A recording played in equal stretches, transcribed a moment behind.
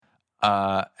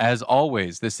As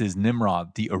always, this is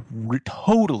Nimrod, the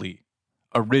totally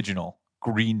original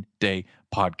Green Day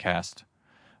podcast.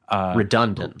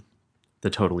 Redundant. The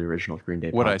totally original Green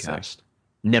Day What'd podcast. I say?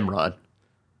 Nimrod.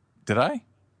 Did I?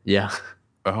 Yeah.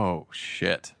 Oh,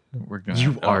 shit.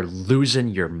 You are losing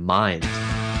your mind.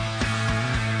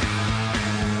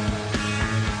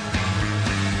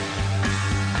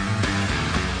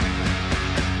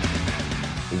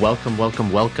 Welcome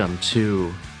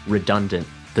to Redundant,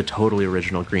 the totally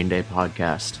original Green Day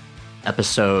podcast.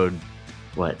 Episode,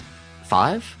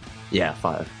 5? Yeah,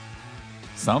 5.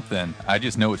 Something. I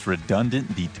just know it's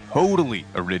Redundant, the totally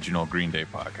original Green Day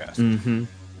podcast.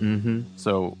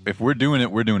 So if we're doing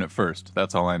it first.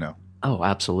 That's all I know. Oh,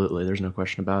 absolutely. There's no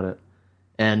question about it.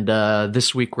 And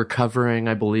this week we're covering,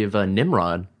 I believe,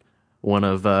 Nimrod, one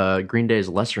of Green Day's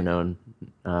lesser-known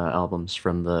albums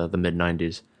from the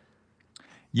mid-'90s.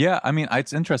 Yeah, I mean,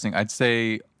 it's interesting. I'd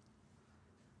say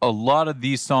a lot of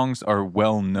these songs are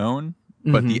well-known,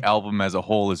 but the album as a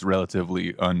whole is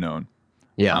relatively unknown.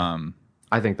 Yeah,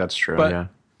 I think that's true, but, yeah.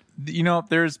 You know,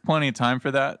 there's plenty of time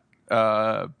for that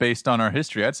based on our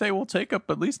history. I'd say we'll take up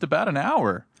at least about an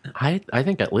hour. I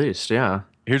think at least, yeah.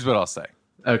 Here's what I'll say.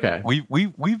 Okay.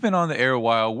 We've been on the air a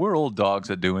while. We're old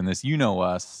dogs at doing this. You know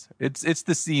us. It's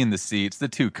the C and the C. It's the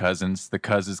two cousins. The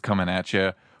cousins coming at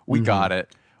you. We got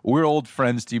it. We're old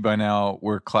friends to you by now.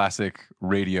 We're classic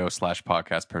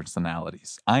radio/podcast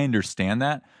personalities. I understand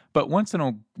that. But once in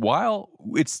a while,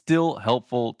 it's still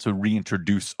helpful to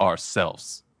reintroduce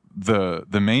ourselves. The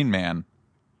main man,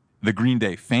 the Green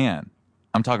Day fan.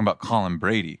 I'm talking about Colin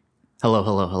Brady.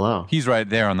 Hello. He's right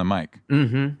there on the mic.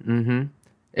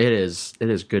 It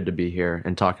is good to be here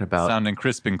and talking about... Sounding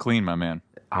crisp and clean, my man.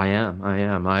 I am.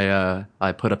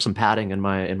 I put up some padding in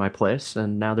my place,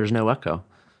 and now there's no echo.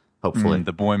 Hopefully.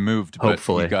 The boy moved, but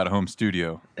he got a home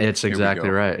studio. It's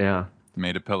exactly right, yeah.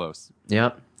 Made of pillows.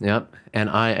 Yep. And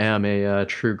I am a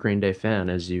true Green Day fan,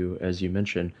 as you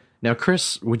mentioned. Now,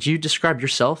 Chris, would you describe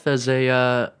yourself as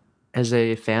a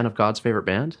fan of God's favorite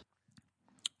band?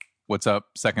 What's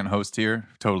up? Second host here,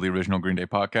 totally original Green Day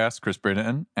podcast, Chris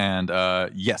Britton. And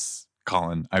yes,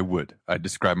 Colin, I would. I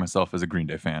describe myself as a Green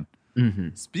Day fan.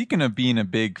 Speaking of being a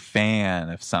big fan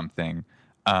of something,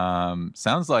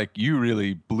 sounds like you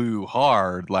really blew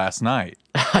hard last night.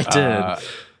 I did.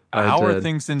 How are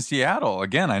things in Seattle?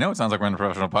 Again, I know it sounds like we're in a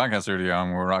professional podcast studio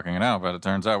and we're rocking it out, but it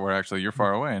turns out you're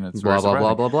far away and it's blah,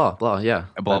 blah, yeah.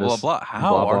 Blah.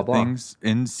 How are things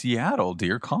in Seattle,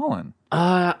 dear Colin?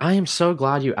 I am so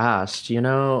glad you asked. You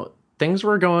know, things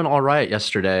were going all right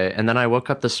yesterday, and then I woke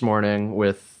up this morning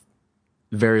with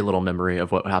very little memory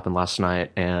of what happened last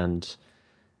night, and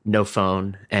no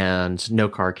phone, and no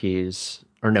car keys,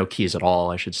 or no keys at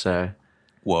all, I should say.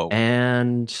 Whoa.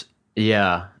 And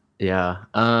yeah.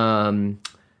 And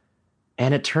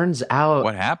it turns out...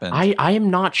 What happened? I am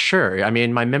not sure. I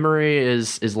mean, my memory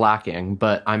is lacking,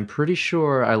 but I'm pretty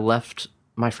sure I left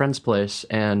my friend's place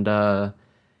and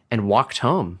walked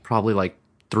home, probably like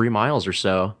 3 miles or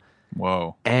so.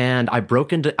 Whoa. And I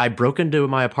broke into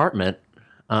my apartment.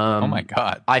 Oh my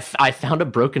God. I found a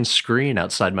broken screen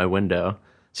outside my window.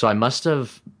 So I must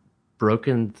have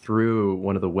broken through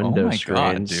one of the window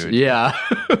screens. God, dude. Yeah.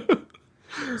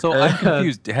 So I'm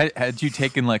confused. Had you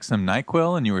taken like some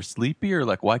NyQuil and you were sleepy, or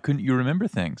like why couldn't you remember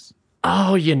things?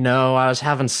 Oh, I was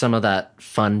having some of that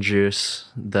fun juice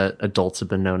that adults have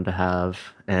been known to have,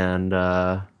 and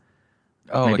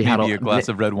maybe a glass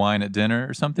of red wine at dinner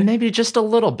or something. Maybe just a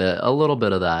little bit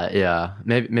of that. Yeah,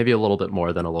 maybe a little bit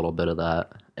more than a little bit of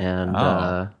that. And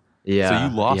yeah. So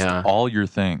you lost all your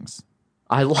things.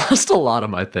 I lost a lot of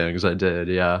my things. I did.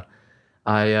 Yeah.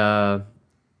 I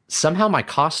somehow my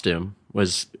costume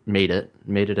made it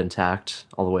intact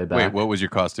all the way back. Wait, what was your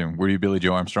costume? Were you Billy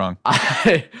Joe Armstrong?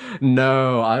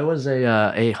 No, I was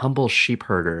a humble sheep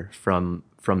herder from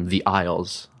the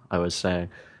Isles, I was saying.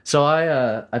 So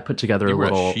I put together you a were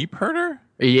little a sheep herder?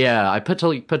 Yeah, I put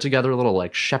together a little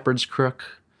like shepherd's crook,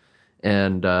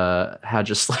 and had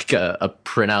just like a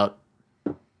printout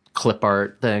clip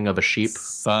art thing of a sheep.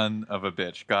 Son of a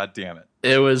bitch! God damn it!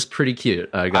 It was pretty cute,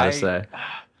 I gotta say.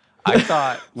 I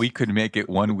thought we could make it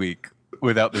 1 week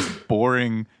without this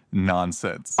boring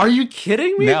nonsense. Are you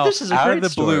kidding me? Now, this is a out great of the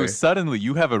story. blue, suddenly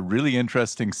you have a really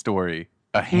interesting story,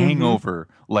 a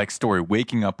hangover-like story,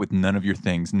 waking up with none of your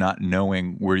things, not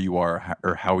knowing where you are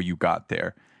or how you got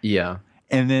there. Yeah.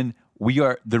 And then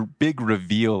the big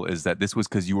reveal is that this was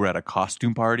because you were at a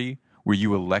costume party where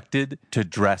you elected to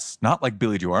dress not like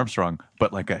Billy Joe Armstrong,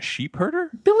 but like a sheep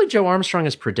herder? Billy Joe Armstrong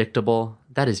is predictable.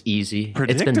 That is easy.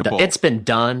 Predictable. It's been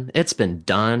done. It's been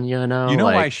done. You know. You know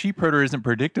like, why sheep herder isn't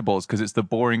predictable is because it's the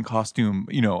boring costume,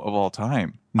 of all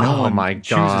time. No oh one my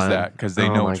chooses god. that because they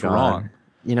Oh know my it's God. wrong.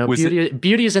 You know, Was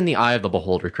beauty is in the eye of the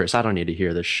beholder, Chris. I don't need to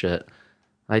hear this shit.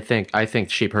 I think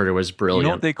Sheep Herder was You brilliant.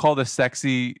 know what they call the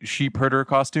sexy sheep herder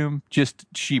costume? Just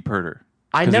sheep herder.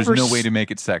 I Because never there's no s- way to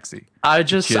make it sexy. I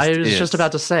It was just is.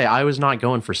 about to say I was not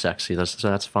going for sexy.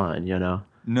 That's fine. You know,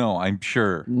 No, I'm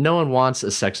sure. no one wants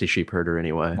a sexy sheep herder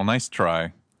anyway. Well, nice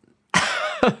try.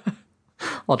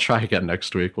 I'll try again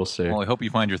next week. We'll see. Well, I hope you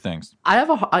find your things.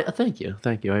 Thank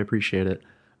you. I appreciate it.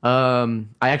 I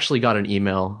actually got an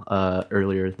email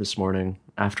earlier this morning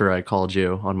after I called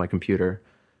you on my computer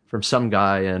from some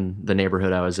guy in the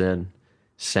neighborhood I was in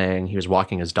saying he was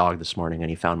walking his dog this morning and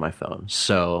he found my phone.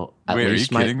 So at Wait,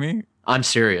 least are you kidding me? I'm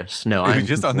serious. No, It I'm was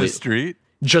just on the street?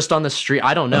 just on the street.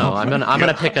 I don't know. Oh I'm my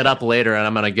gonna pick it up later and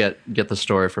I'm gonna get the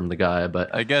story from the guy.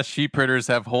 But I guess sheep herders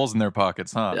have holes in their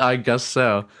pockets, huh? I guess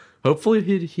so.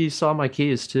 Hopefully he saw my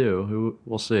keys too.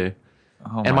 We'll see.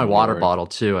 Oh, And my water Lord. bottle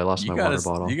too. I lost You my gotta, water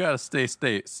bottle. you gotta stay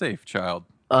safe, child.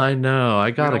 I know.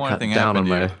 I gotta want cut anything down on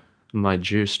happen to my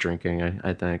juice drinking.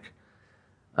 I think.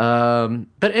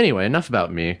 But anyway, enough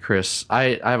about me, Chris.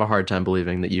 I have a hard time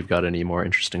believing that you've got any more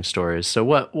interesting stories. So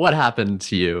what happened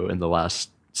to you in the last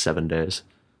 7 days?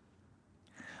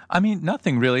 I mean,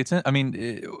 nothing really.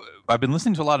 I've been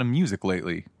listening to a lot of music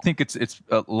lately. I think it's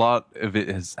a lot of it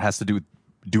has to do with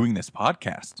doing this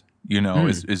podcast.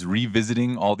 Is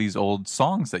revisiting all these old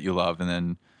songs that you love, and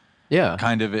then Yeah.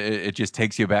 kind of it just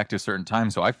takes you back to a certain time.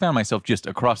 So I found myself just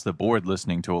across the board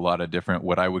listening to a lot of different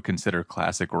what I would consider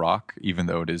classic rock, even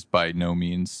though it is by no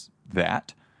means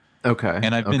that. Okay.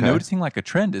 And I've been noticing like a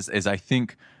trend is I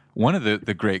think one of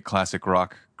the great classic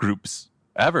rock groups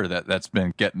ever that's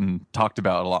been getting talked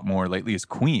about a lot more lately is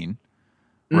Queen,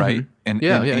 right? And,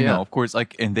 Yeah, and, yeah, you yeah. know, of course,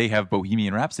 like, and they have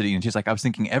Bohemian Rhapsody, and just like I was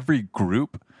thinking, every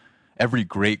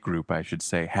great group, I should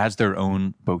say, has their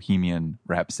own Bohemian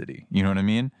Rhapsody. You know what I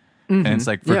mean? And it's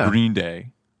like for Yeah. Green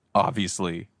Day,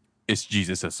 obviously, it's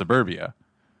Jesus of Suburbia.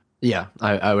 Yeah,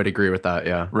 I would agree with that.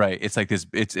 Yeah. Right. It's like this.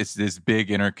 It's this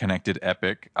big interconnected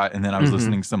epic. And then I was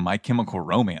listening to some My Chemical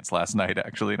Romance last night,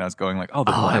 actually, and I was going like, "Oh,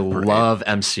 the Oh, I Black Parade." love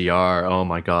MCR. Oh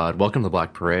my God. Welcome to the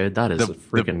Black Parade. That is The- a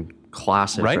freaking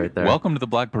classic right there. Welcome to the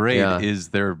Black Parade Yeah. is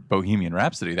their Bohemian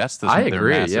Rhapsody. That's I their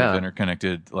agree, massive yeah.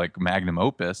 interconnected like magnum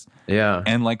opus. Yeah.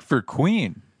 And like for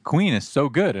Queen is so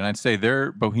good, and I'd say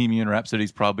their Bohemian Rhapsody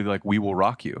is probably like "We Will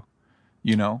Rock You."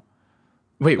 You know,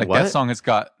 Wait, like what? that song has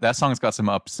got some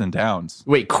ups and downs.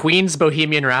 Wait, Queen's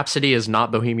Bohemian Rhapsody is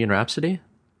not Bohemian Rhapsody?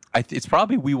 It's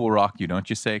probably "We Will Rock You," don't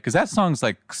you say? Because that song's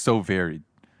like so varied.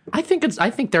 I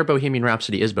think their Bohemian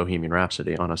Rhapsody is Bohemian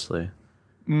Rhapsody, honestly.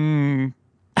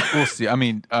 We'll see. I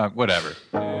mean, whatever.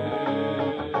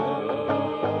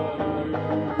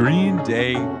 Green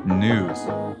Day news.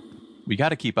 We got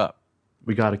to keep up.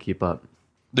 We got to keep up.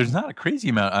 There's not a crazy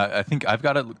amount. I think I've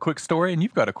got a quick story, and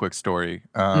you've got a quick story.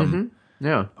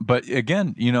 Yeah. But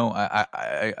again,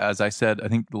 I as I said, I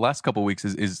think the last couple of weeks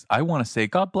is I want to say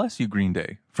God bless you, Green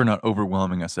Day, for not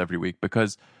overwhelming us every week,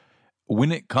 because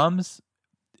when it comes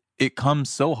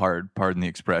so hard, pardon the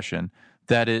expression,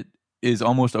 that it is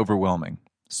almost overwhelming.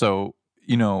 So,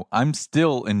 I'm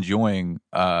still enjoying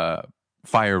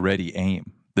Fire Ready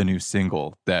Aim, the new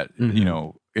single that,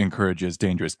 encourages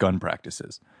dangerous gun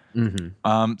practices.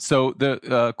 So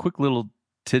the quick little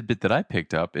tidbit that I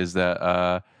picked up is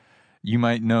that you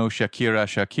might know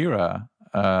Shakira,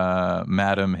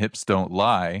 Madam Hips Don't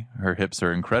Lie. Her hips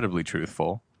are incredibly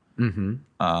truthful.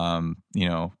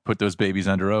 Put those babies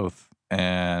under oath,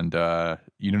 and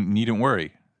you needn't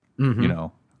worry.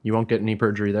 You won't get any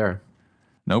perjury there.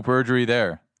 No perjury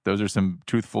there. Those are some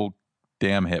truthful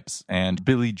damn hips. And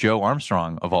Billie Joe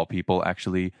Armstrong, of all people,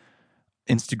 actually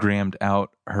Instagrammed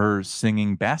out her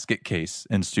singing Basket Case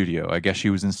in studio. I guess she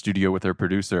was in studio with her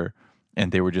producer,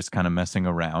 and they were just kind of messing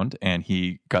around, and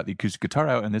he got the acoustic guitar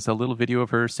out, and there's a little video of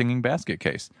her singing Basket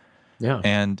Case. Yeah.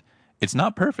 And it's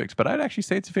not perfect, but I'd actually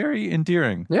say it's very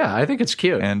endearing. Yeah, I think it's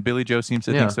cute. And Billie Joe seems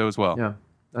to Yeah. think so as well. Yeah.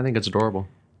 I think it's adorable.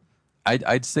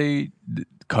 I'd say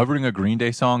covering a Green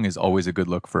Day song is always a good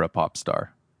look for a pop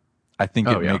star. I think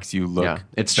it makes you look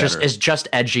It's better. just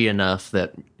edgy enough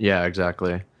that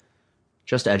exactly.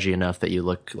 Just edgy enough that you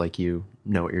look like you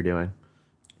know what you're doing.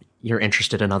 You're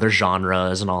interested in other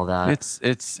genres and all that.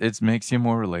 It makes you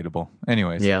more relatable.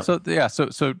 Anyways, Yeah. So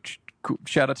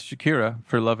shout out to Shakira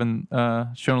for loving,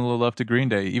 showing a little love to Green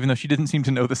Day, even though she didn't seem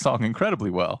to know the song incredibly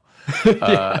well.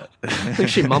 I think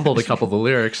she mumbled a couple of the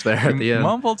lyrics there at the end.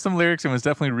 Mumbled some lyrics and was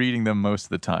definitely reading them most of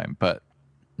the time. But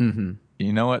you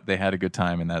know what? They had a good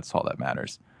time, and that's all that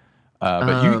matters.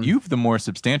 But you've the more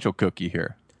substantial cookie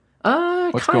here.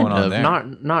 What's Kind going on of. there?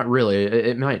 Not really.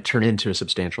 It might turn into a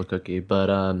substantial cookie, but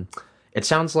it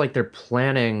sounds like they're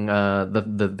planning.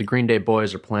 The Green Day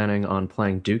boys are planning on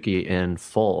playing Dookie in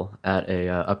full at a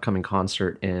upcoming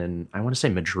concert in, I want to say,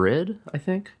 Madrid, I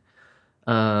think.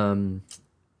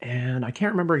 And I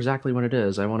can't remember exactly when it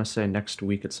is. I want to say next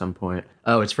week at some point.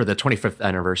 Oh, it's for the 25th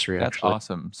anniversary. That's actually.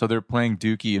 awesome. So they're playing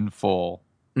Dookie in full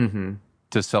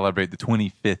to celebrate the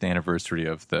 25th anniversary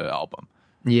of the album.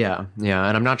 Yeah, and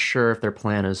I'm not sure if their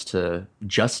plan is to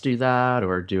just do that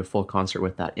or do a full concert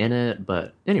with that in it.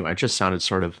 But anyway, it just sounded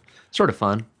sort of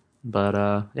fun. But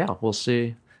yeah, we'll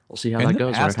see. We'll see how In that the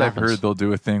goes. past, when it I've happens. heard they'll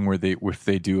do a thing where if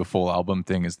they do a full album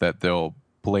thing, is that they'll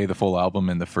play the full album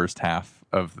in the first half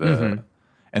of the,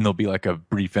 and there'll be like a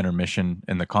brief intermission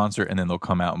in the concert, and then they'll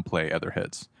come out and play other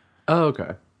hits. Oh,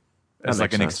 okay. It's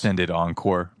like an extended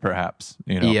encore, perhaps.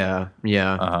 You know?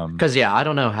 Yeah. Because I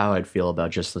don't know how I'd feel about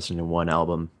just listening to one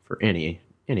album for any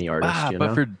artist.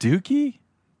 But for Dookie,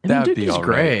 I mean, that'd be Dookie's all right.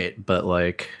 great, but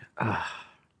like,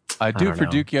 I do it for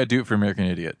don't know. Dookie. I do it for American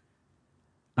Idiot.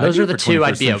 those do are it the for two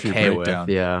I'd 21st be Century okay Breakdown.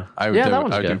 with. Yeah, I would that do it.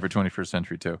 one's I would do good. it for 21st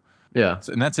Century too. Yeah,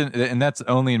 So, and that's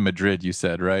only in Madrid. You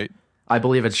said, right? I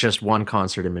believe it's just one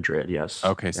concert in Madrid. Yes.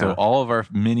 Okay, so Yeah. all of our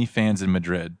mini fans in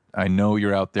Madrid, I know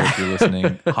you're out there if you're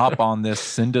listening. Hop on this,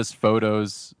 send us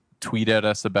photos, tweet at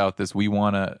us about this. We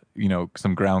want to,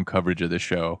 some ground coverage of the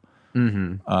show.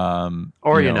 Or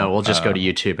we'll just go to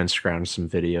YouTube and scrounge some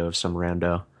video of some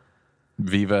rando.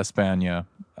 Viva España.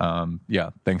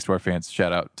 Yeah, thanks to our fans.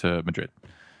 Shout out to Madrid.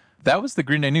 That was the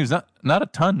Green Day news. Not a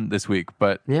ton this week,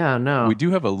 but Yeah, no. we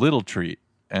do have a little treat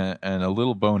and a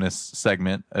little bonus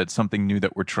segment. It's something new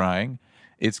that we're trying.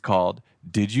 It's called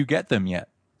Did You Get Them Yet?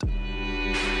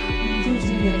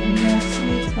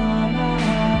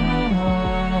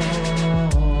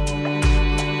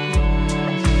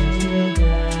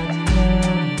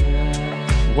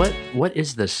 What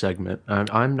is this segment?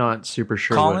 I'm not super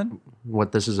sure Colin?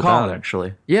 what this is Colin. about,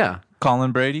 actually. Yeah.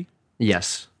 Colin Brady,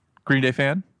 Yes. Green Day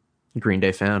fan. Green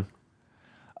Day fan.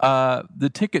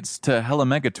 The tickets to Hella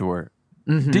Mega Tour.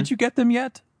 Did you get them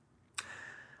yet?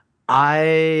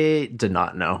 I did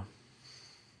not know.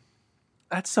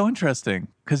 That's so interesting.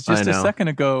 Because I just a know. second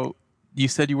ago, you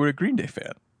said you were a Green Day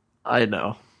fan. I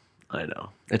know.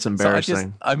 It's So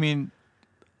embarrassing.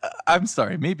 I'm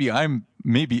sorry. Maybe I'm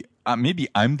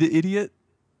the idiot.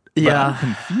 But Yeah. I'm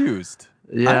confused.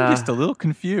 Yeah. I'm just a little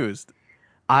confused.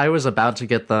 I was about to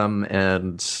get them,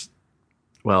 and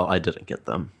well, I didn't get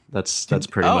them. That's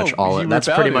pretty Oh, much all. you were That's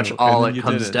about pretty to, much and all then it you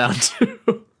comes didn't. down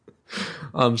to.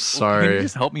 I'm Can sorry. you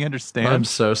just help me understand? I'm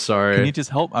so sorry. Can you just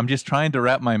help? I'm just trying to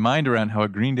wrap my mind around how a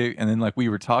Green Day, and then like we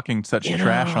were talking such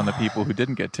trash on the people who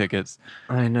didn't get tickets,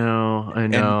 I know.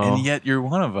 and yet you're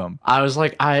one of them. I was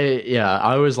like,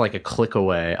 I was like a click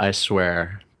away. I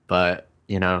swear, but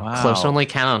Wow. close only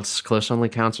counts. Close only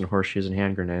counts in horseshoes and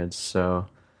hand grenades. So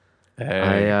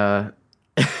Hey,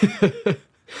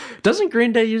 doesn't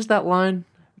Green Day use that line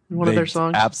in one of they their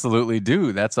songs? absolutely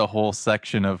do. That's a whole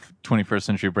section of 21st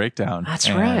Century Breakdown. That's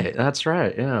And right. That's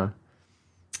right. Yeah.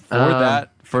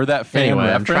 For that fan Anyway,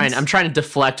 reference, I'm trying to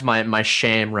deflect my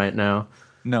shame right now.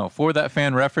 No, for that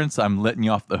fan reference, I'm letting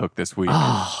you off the hook this week.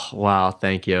 Oh, wow,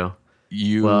 thank you.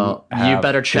 You Well, you have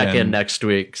better check in been next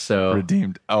week. So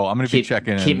redeemed. Oh, I'm going to be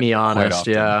checking in. keep me quite honest.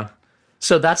 often. Yeah.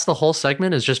 So that's the whole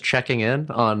segment, is just checking in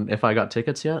on if I got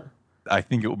tickets yet. I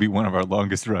think it will be one of our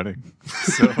longest running.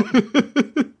 So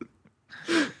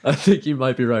I think you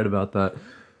might be right about that.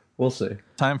 We'll see.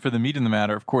 time for the meat in the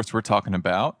matter. Of course, we're talking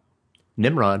about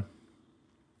Nimrod,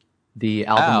 the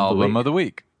album, of the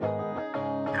week.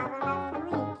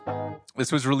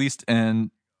 This was released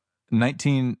in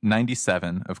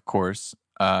 1997, of course.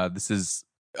 This is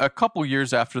a couple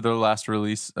years after their last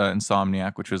release,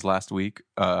 Insomniac, which was last week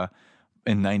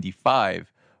in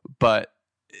 95. But,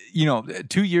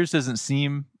 2 years doesn't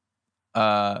seem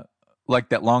like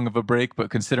that long of a break, but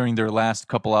considering their last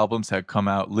couple albums had come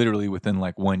out literally within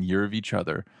like 1 year of each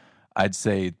other, I'd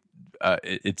say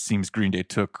it seems Green Day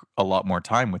took a lot more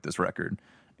time with this record.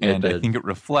 And I did. think it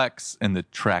reflects in the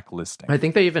track listing. I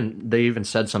think they even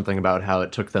said something about how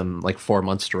it took them like 4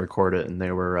 months to record it, and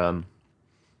they were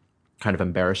kind of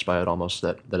embarrassed by it almost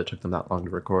that it took them that long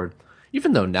to record.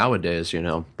 Even though nowadays,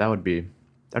 that'd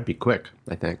be quick,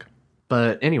 I think.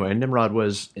 But anyway, Nimrod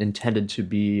was intended to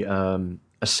be a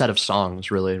set of songs,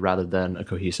 really, rather than a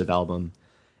cohesive album.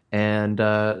 And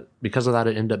because of that,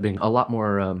 it ended up being a lot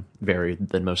more varied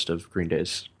than most of Green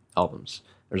Day's albums.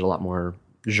 There's a lot more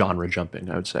genre jumping,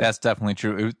 I would say. That's definitely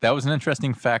true. That was an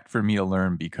interesting fact for me to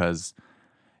learn because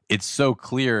it's so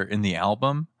clear in the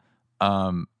album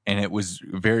and it was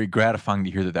very gratifying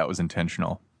to hear that was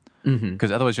intentional. Mm-hmm.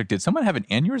 Because otherwise, like, did someone have an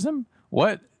aneurysm?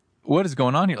 What is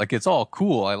going on here? Like, it's all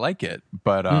cool, I like it,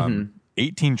 but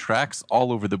 18 tracks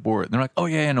all over the board. And they're like, oh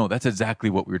yeah, no, that's exactly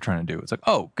what we were trying to do. It's like,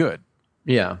 oh, good.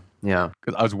 Yeah.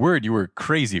 Because I was worried you were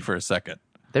crazy for a second.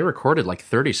 They recorded like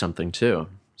 30 something too,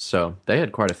 so they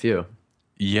had quite a few.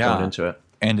 Going into it,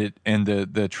 and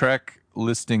the track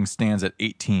listing stands at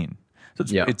 18.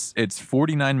 So it's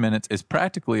 49 minutes. It's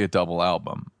practically a double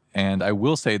album. And I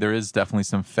will say there is definitely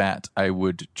some fat I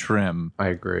would trim. I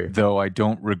agree. Though I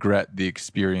don't regret the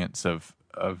experience of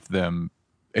them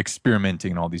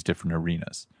experimenting in all these different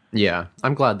arenas. Yeah,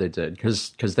 I'm glad they did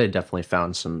because they definitely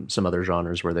found some other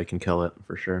genres where they can kill it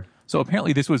for sure. So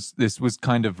apparently this was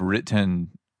kind of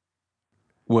written.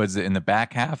 Was it in the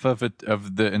back half of the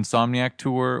Insomniac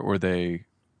tour, or they?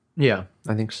 Yeah,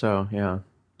 I think so. Yeah,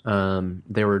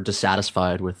 they were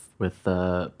dissatisfied with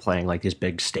playing like these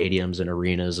big stadiums and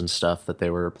arenas and stuff that they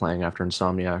were playing after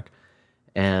Insomniac,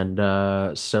 and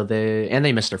so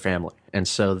they missed their family, and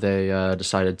so they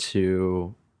decided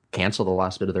to cancel the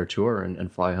last bit of their tour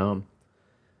and fly home.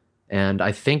 And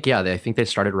I think they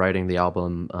started writing the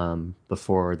album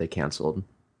before they canceled.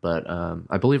 But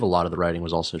I believe a lot of the writing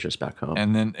was also just back home.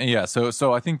 And then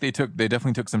so I think they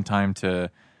definitely took some time to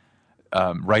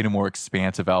write a more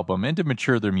expansive album and to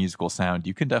mature their musical sound.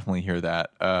 You can definitely hear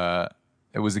that.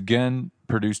 It was again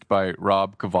produced by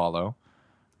Rob Cavallo.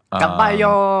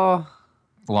 Cavallo.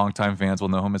 Longtime fans will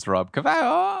know him as Rob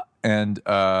Cavallo, and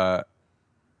Cavallo.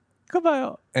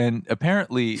 And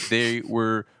apparently they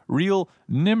were real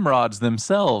Nimrods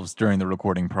themselves during the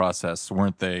recording process,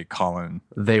 weren't they, Colin?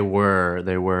 They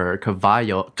were.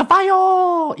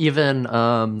 Cavallo even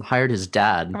hired his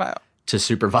dad to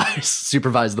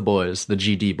supervise the boys, the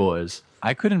GD boys.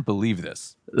 I couldn't believe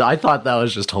this. I thought that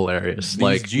was just hilarious. These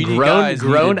like GD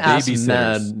grown ass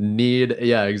men need,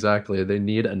 yeah, exactly. They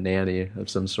need a nanny of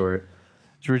some sort.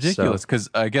 It's ridiculous because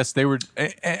I guess they were,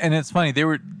 and it's funny, they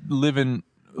were living.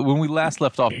 When we last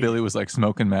left off, Billy was like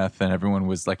smoking meth, and everyone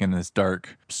was like in this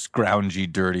dark,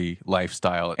 scroungy, dirty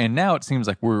lifestyle. And now it seems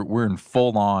like we're in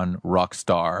full on rock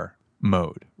star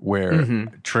mode, where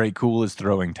Trey Cool is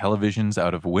throwing televisions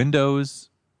out of windows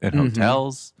in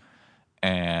hotels,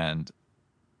 and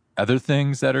other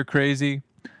things that are crazy.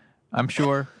 I'm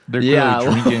sure they're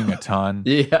really drinking a ton.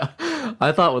 Yeah,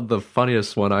 I thought the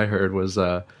funniest one I heard was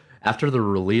after the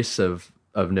release of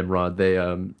Nimrod, they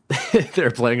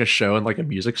they're playing a show in like a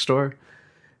music store,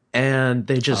 and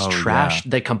they just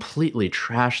they completely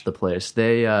trashed the place.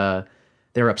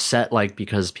 They're upset like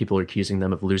because people are accusing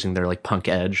them of losing their like punk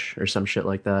edge or some shit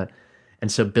like that.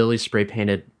 And so Billy spray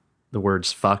painted the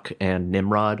words fuck and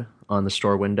Nimrod on the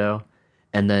store window,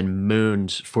 and then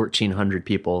mooned 1,400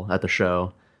 people at the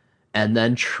show. And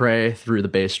then Trey threw the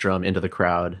bass drum into the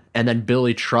crowd, and then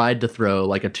Billy tried to throw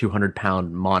like a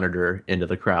 200-pound monitor into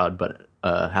the crowd, but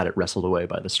had it wrestled away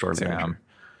by the store manager.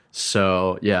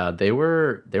 So yeah, they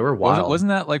were wild. Wasn't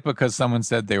that like because someone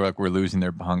said they were losing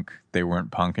their punk? They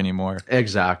weren't punk anymore.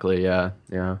 Exactly. Yeah.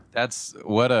 That's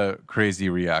what a crazy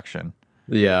reaction.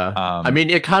 Yeah. I mean,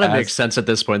 it kind of makes sense at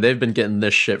this point. They've been getting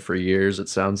this shit for years. It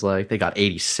sounds like they got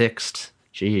 86th.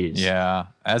 Jeez. Yeah.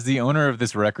 As the owner of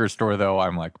this record store, though,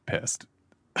 I'm like pissed.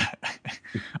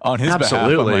 On his behalf,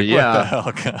 I'm like, yeah.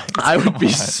 What the hell, guys? I would be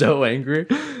so angry.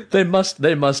 They must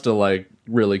have like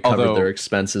really covered their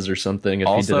expenses or something if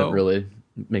he didn't really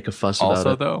make a fuss about it.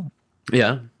 Also, though,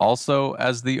 yeah. Also,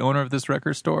 as the owner of this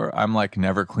record store, I'm like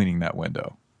never cleaning that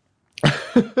window.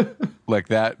 Like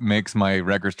that makes my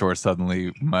record store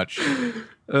suddenly much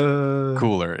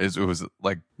cooler. It was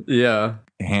like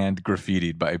hand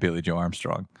graffitied by Billy Joe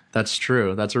Armstrong. That's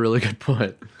true. That's a really good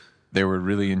point. They were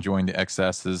really enjoying the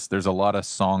excesses. There's a lot of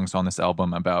songs on this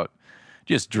album about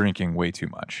just drinking way too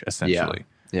much, essentially.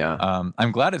 Yeah.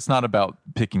 I'm glad it's not about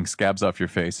picking scabs off your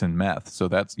face and meth. So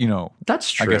that's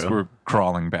that's true. I guess we're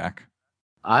crawling back.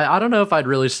 I don't know if I'd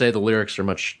really say the lyrics are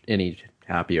much any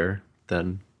happier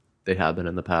than they have been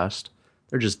in the past.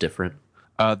 They're just different.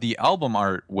 The album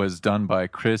art was done by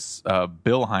Chris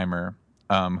Billheimer,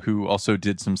 who also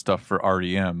did some stuff for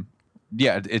REM.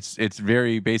 Yeah, it's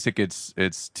very basic.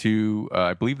 It's two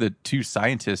I believe the two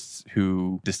scientists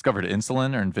who discovered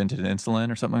insulin or invented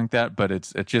insulin or something like that. But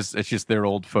it's just their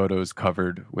old photos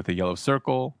covered with a yellow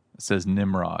circle. It says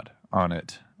Nimrod on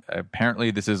it.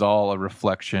 Apparently, this is all a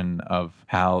reflection of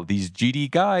how these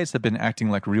GD guys have been acting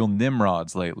like real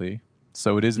Nimrods lately.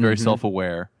 So it is very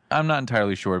self-aware. I'm not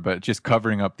entirely sure, but just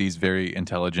covering up these very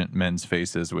intelligent men's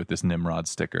faces with this Nimrod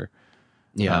sticker.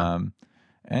 Yeah.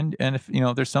 And if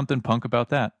there's something punk about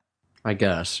that. I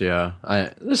guess, yeah.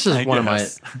 This is I one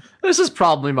guess. of my. This is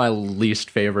probably my least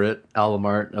favorite album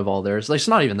art of all theirs. Like, it's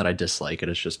not even that I dislike it.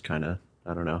 It's just kind of,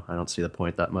 I don't know. I don't see the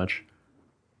point that much.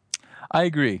 I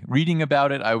agree. Reading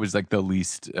about it, I was like the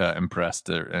least impressed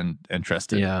and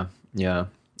interested. Yeah, yeah.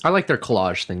 I like their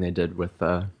collage thing they did with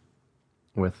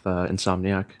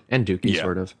Insomniac and Dookie, Yeah.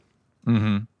 sort of.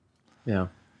 Mm-hmm. Yeah.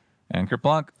 Anchor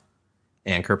Plunk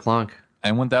And Kerplunk.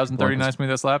 and 1039 Smooth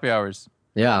Ass Slappy Hours.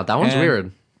 Yeah, that one's And-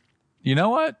 weird. You know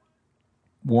what?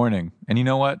 Warning. And you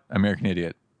know what? American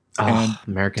Idiot. Oh, And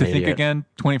American to think Idiot. again,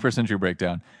 21st Century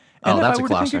Breakdown. Oh, And if that's I a were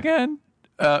to classic. think again,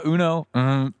 Uno.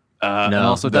 And No,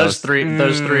 also those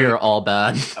Dose. three are all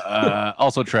bad.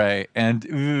 Also Trey and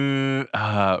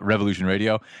Revolution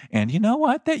Radio. And you know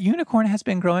what? That unicorn has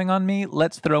been growing on me.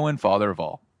 Let's throw in Father of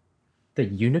All. The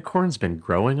unicorn's been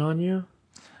growing on you?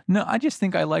 No, I just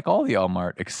think I like all the album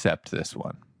art except this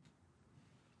one.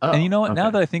 Oh, And you know what? Now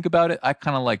okay. that I think about it, I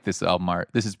kind of like this album art.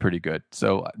 This is pretty good.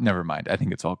 So never mind. I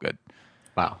think it's all good.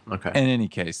 Wow, okay. In any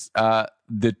case,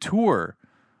 the tour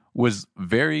was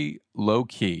very low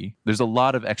key. There's a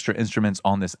lot of extra instruments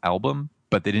on this album,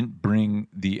 but they didn't bring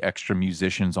the extra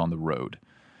musicians on the road.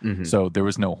 Mhm. So there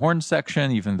was no horn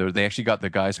section, even though they actually got the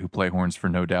guys who play horns for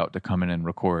No Doubt to come in and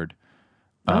record.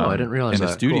 Oh, I didn't realize in the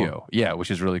that. studio. Yeah,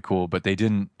 which is really cool. But they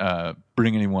didn't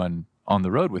bring anyone on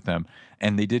the road with them,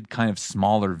 and they did kind of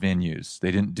smaller venues.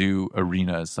 They didn't do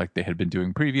arenas like they had been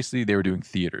doing previously. They were doing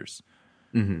theaters.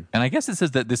 Mhm. And I guess it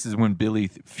says that this is when Billy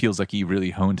feels like he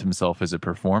really honed himself as a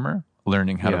performer,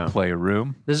 learning how Yeah. to play a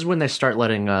room. This is when they start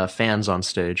letting fans on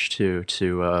stage too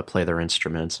to play their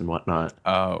instruments and whatnot.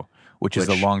 Oh, which is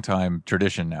a Which- long time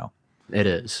tradition now. It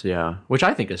is, yeah. Which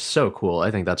I think is so cool.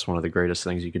 I think that's one of the greatest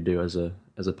things you could do as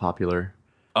a popular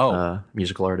Oh,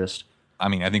 musical artist. I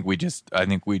mean, I think we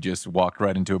just walked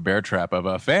right into a bear trap of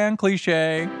a fan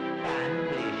cliche.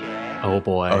 Oh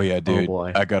boy. Oh yeah, dude. Oh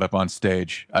boy. I got up on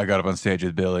stage.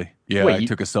 with Billy. Yeah, Wait, I you-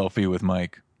 took a selfie with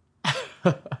Mike.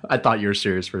 I thought you were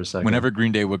serious for a second. Whenever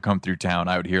Green Day would come through town,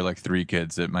 I would hear like 3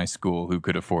 kids at my school who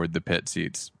could afford the pit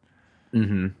seats.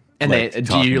 And like, do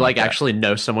talking you like that. actually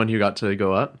know someone who got to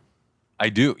go up? I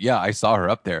do. Yeah, I saw her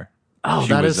up there. Oh, She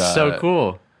that was, is so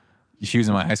cool. She was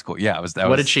in my high school. Yeah, it was.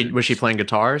 What did she? Was she playing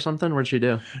guitar or something? What did she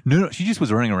do? No, she just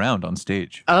was running around on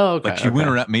stage. Oh, okay. Like she went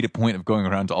okay. around, made a point of going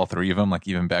around to all 3 of them, like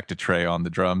even back to Trey on the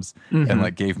drums, and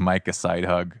like gave Mike a side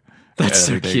hug. Mm-hmm. That's and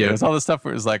so everything. cute. It was all the stuff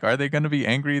where it was like, are they going to be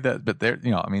angry that? But they're,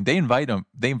 I mean, they invite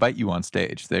you on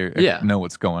stage. They Yeah. know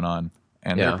what's going on,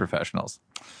 and Yeah. they're professionals.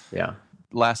 Yeah.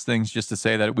 Last things, just to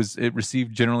say that it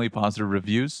received generally positive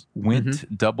reviews. Went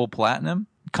Mm-hmm. double platinum,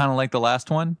 kind of like the last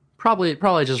one. Probably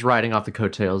just riding off the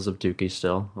coattails of Dookie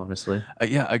still, honestly.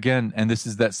 Yeah, again, and this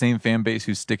is that same fan base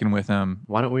who's sticking with him.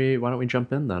 Why don't we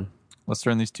jump in then? Let's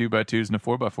turn these 2x2s into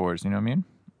 4x4s. You know what I mean?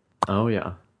 Oh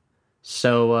yeah.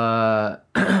 So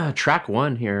track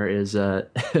 1 here is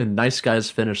Nice Guys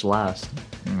Finish Last.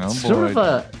 Oh Sort boy.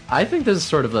 of I think this is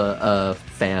sort of a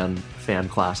fan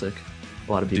classic.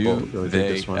 A lot of people Do really dig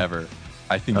they this one. ever?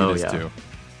 I think Oh, it is yeah. too.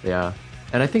 Yeah.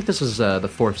 And I think this is the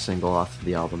 4th single off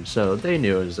the album, so they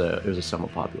knew it was a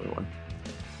somewhat popular one.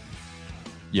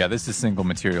 Yeah, this is single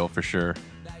material for sure.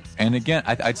 And again,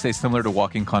 I'd say similar to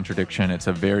Walking Contradiction, it's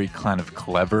a very kind of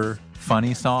clever,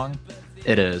 funny song.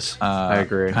 It is. I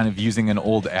agree. Kind of using an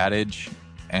old adage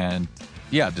and,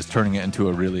 yeah, just turning it into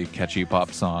a really catchy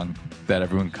pop song that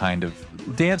everyone kind of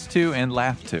danced to and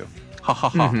laughed to. Ha ha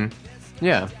ha. Mm-hmm.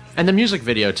 Yeah. And the music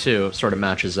video too sort of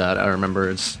matches that. I remember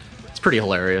it's pretty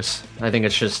hilarious. I think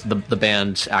it's just the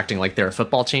band acting like they're a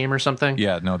football team or something.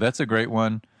 Yeah, no, that's a great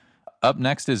one. Up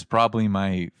next is probably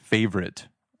my favorite,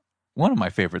 one of my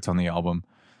favorites on the album.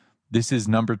 This is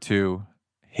number 2,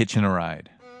 Hitchin' a Ride.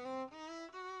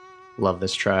 Love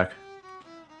this track.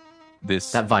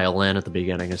 This That violin at the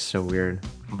beginning is so weird.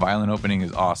 violin opening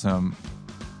is awesome.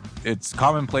 It's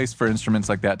commonplace for instruments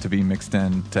like that to be mixed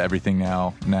in to everything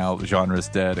now. Now genre's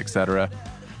dead, etc.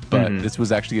 But this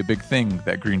was actually a big thing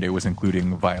that Green Day was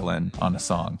including violin on a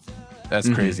song. As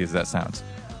crazy as that sounds.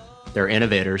 They're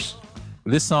innovators.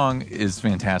 This song is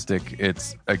fantastic.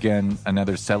 It's, again,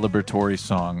 another celebratory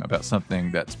song about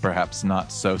something that's perhaps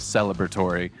not so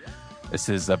celebratory. This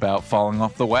is about falling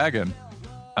off the wagon.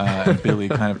 And Billy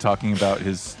kind of talking about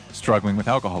his struggling with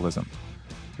alcoholism.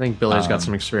 I think Billy's got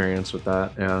some experience with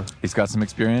that. Yeah. He's got some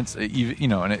experience,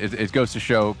 and it goes to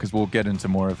show, because we'll get into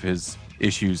more of his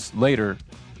issues later,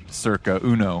 circa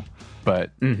Uno.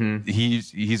 But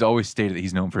he's always stated that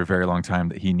he's known for a very long time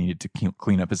that he needed to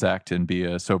clean up his act and be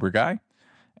a sober guy.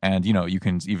 And, you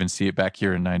can even see it back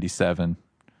here in 97.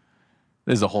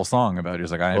 There's a whole song about it.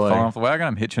 He's like, I ain't Boy. falling off the wagon,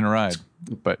 I'm hitching a ride.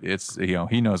 But it's, he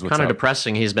knows what's Kind of up.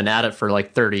 depressing. He's been at it for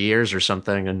like 30 years or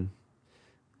something, and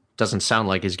doesn't sound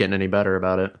like he's getting any better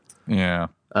about it. Yeah.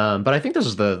 But I think this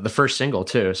is the first single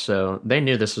too, so they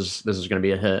knew this was going to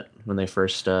be a hit when they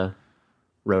first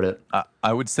wrote it.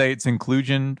 I would say its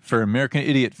inclusion for American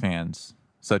Idiot fans,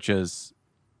 such as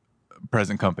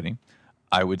present company.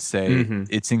 I would say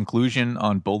its inclusion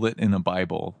on Bullet in the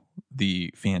Bible,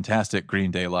 the fantastic Green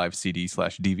Day Live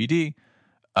CD/DVD,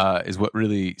 is what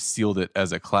really sealed it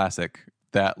as a classic.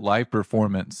 That live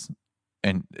performance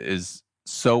and is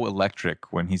so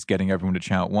electric when he's getting everyone to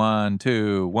chant 1,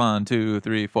 2, 1, 2,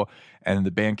 3, 4, and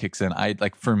the band kicks in.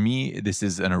 For me, this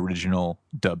is an original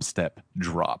dubstep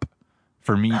drop.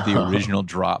 For me, the original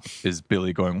drop is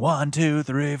Billy going 1, 2,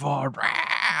 3, 4,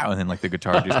 and then like the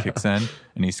guitar just kicks in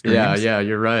and he screams. Yeah,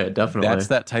 you're right, definitely. That's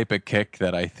that type of kick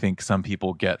that I think some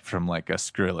people get from like a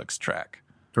Skrillex track.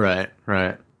 Right.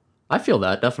 I feel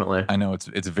that, definitely. I know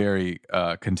it's very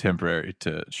contemporary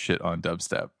to shit on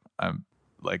dubstep. I'm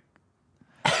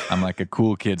like a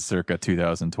cool kid circa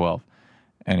 2012.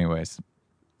 Anyways,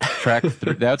 track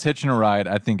 3, that's Hitching a Ride.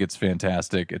 I think it's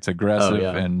fantastic. It's aggressive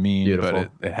and mean, Beautiful.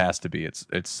 but it has to be. It's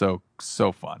so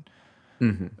fun.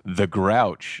 The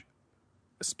Grouch,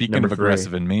 speaking Number of 3.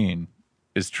 aggressive and mean,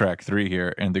 is track 3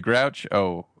 here. And the Grouch,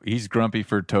 he's grumpy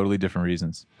for totally different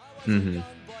reasons.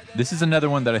 This is another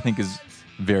one that I think is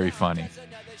very funny.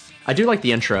 I do like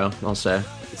the intro, I'll say.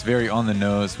 It's very on the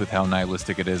nose with how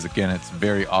nihilistic it is. Again, it's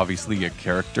very obviously a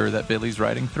character that Billy's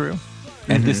writing through.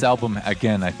 And this album,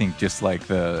 again, I think just like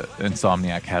the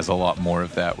Insomniac, has a lot more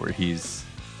of that where he's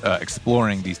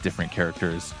exploring these different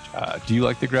characters. Do you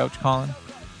like the Grouch, Colin?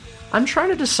 I'm trying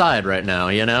to decide right now,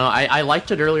 you know? I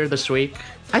liked it earlier this week.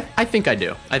 I think I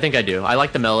do. I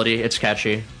like the melody. It's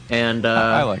catchy. And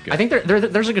I like it. I think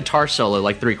there's a guitar solo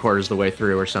like 3/4 of the way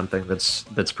through or something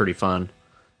that's pretty fun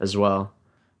as well.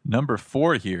 Number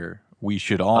 4 here, we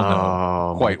should all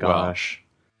know quite well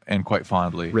and quite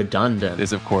fondly. Redundant.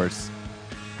 This, of course,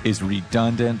 is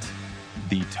Redundant,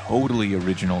 the totally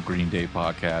original Green Day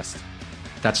podcast.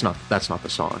 That's not the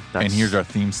song. And here's our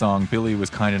theme song. Billy was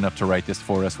kind enough to write this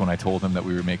for us when I told him that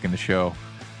we were making the show.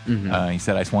 He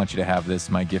said, I just want you to have this,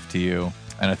 my gift to you.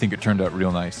 And I think it turned out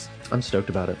real nice. I'm stoked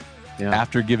about it. Yeah.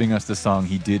 After giving us the song,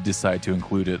 he did decide to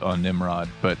include it on Nimrod,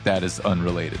 but that is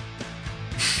unrelated.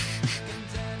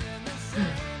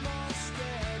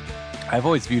 I've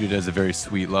always viewed it as a very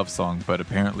sweet love song, but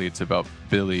apparently it's about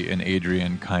Billy and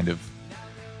Adrian kind of...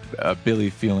 Billy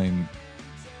feeling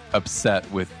upset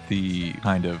with the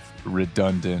kind of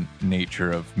redundant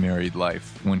nature of married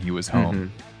life when he was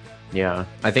home. Yeah.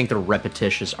 I think the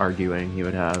repetitious arguing he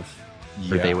would have,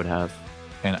 or they would have.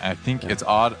 And I think it's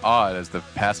odd as the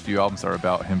past few albums are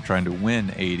about him trying to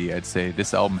win 80. I'd say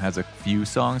this album has a few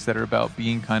songs that are about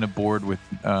being kind of bored with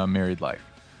married life.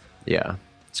 Yeah.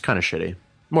 It's kind of shitty.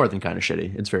 More than kind of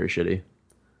shitty. It's very shitty.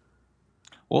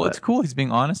 Well, it's cool. He's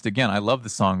being honest. Again, I love the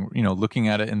song, looking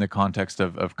at it in the context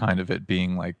of kind of it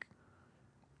being like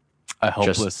a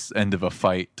helpless end of a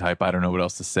fight type. I don't know what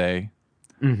else to say.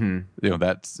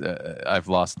 That's I've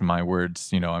lost my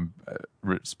words. I'm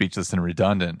speechless and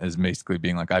redundant is basically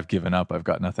being like, I've given up. I've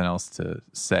got nothing else to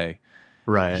say.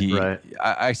 Right.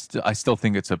 I still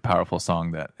think it's a powerful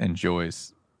song that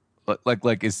enjoys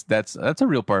that's a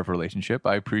real part of a relationship.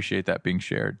 I appreciate that being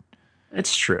shared.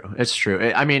 It's true.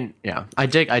 I mean, yeah, I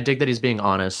dig that he's being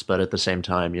honest, but at the same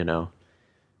time,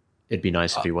 it'd be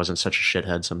nice if he wasn't such a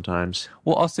shithead sometimes.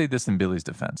 Well, I'll say this in Billy's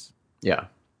defense. Yeah.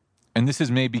 And this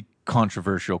is maybe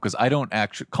controversial because I don't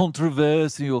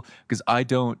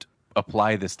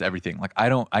apply this to everything. Like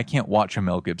I can't watch a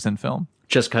Mel Gibson film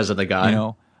just because of the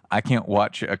guy. I can't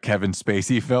watch a Kevin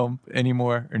Spacey film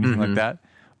anymore or anything like that.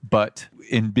 But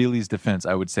in Billy's defense,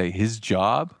 I would say his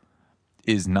job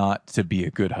is not to be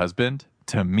a good husband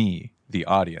to me, the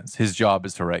audience. His job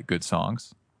is to write good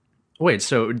songs. Wait,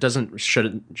 so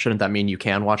shouldn't that mean you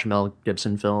can watch a Mel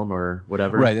Gibson film or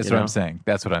whatever? Right, that's what I'm saying.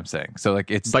 That's what I'm saying. So like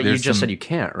But you just said you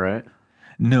can't, right?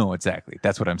 No, exactly.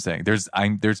 That's what I'm saying.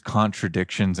 There's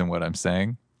contradictions in what I'm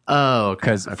saying. Oh,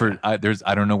 okay. Because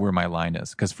I don't know where my line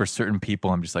is. Because for certain people,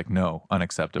 I'm just like, no,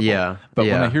 unacceptable. Yeah. But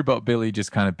when I hear about Billy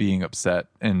just kind of being upset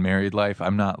in married life,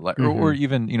 I'm not like, or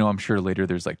even I'm sure later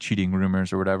there's like cheating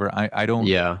rumors or whatever. I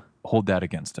don't hold that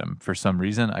against him for some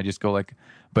reason. I just go like,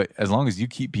 but as long as you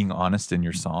keep being honest in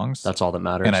your songs, that's all that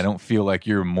matters. And I don't feel like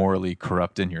you're morally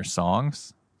corrupt in your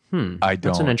songs.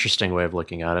 That's an interesting way of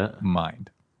looking at it.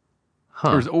 Mind.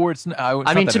 Huh. Or it's.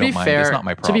 I mean, to be fair, it's not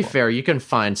my problem. To be fair, you can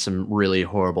find some really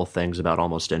horrible things about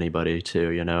almost anybody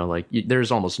too. Like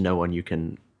there's almost no one you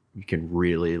can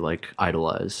really like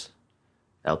idolize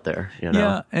out there.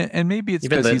 Yeah, and maybe it's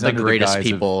even because the greatest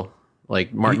people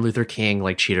like Martin Luther King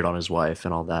like cheated on his wife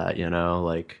and all that.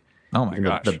 Like Oh my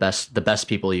gosh. The best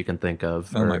people you can think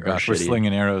of. Oh my gosh, we're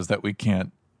slinging arrows that we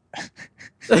can't.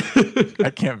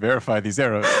 I can't verify these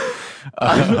arrows.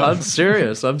 I'm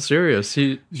serious.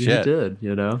 He did.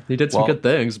 He did some good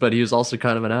things, but he was also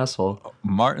kind of an asshole.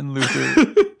 Martin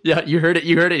Luther. Yeah, you heard it.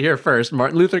 You heard it here first.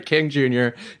 Martin Luther King Jr.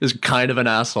 is kind of an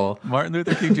asshole. Martin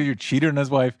Luther King Jr. cheated on his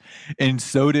wife, and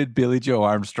so did Billy Joe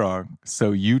Armstrong.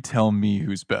 So you tell me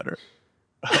who's better.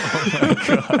 Oh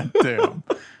my god, damn.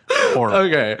 Horrible.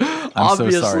 Okay,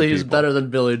 obviously he's better than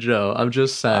Billy Joe. I'm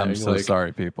just saying. I'm so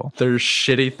sorry, people. There's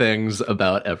shitty things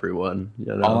about everyone.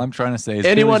 All I'm trying to say is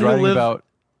anyone who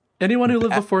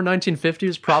lived before 1950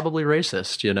 is probably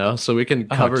racist. So we can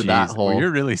cover that whole. Well, you're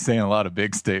really saying a lot of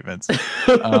big statements.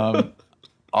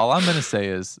 All I'm going to say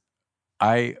is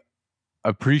I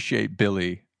appreciate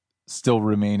Billy still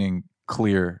remaining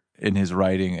clear in his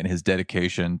writing and his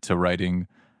dedication to writing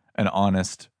an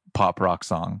honest pop rock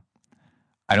song.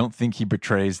 I don't think he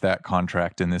betrays that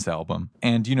contract in this album.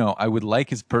 And, I would like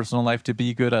his personal life to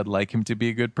be good. I'd like him to be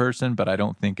a good person, but I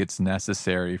don't think it's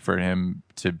necessary for him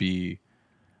to be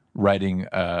writing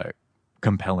a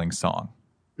compelling song.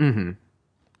 Mm-hmm.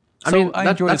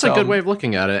 That's a good way of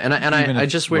looking at it. And I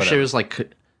just wish whatever. It was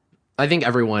like, I think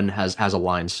everyone has a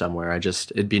line somewhere.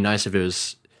 It'd be nice if it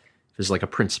was like a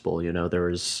principle, there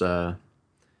was,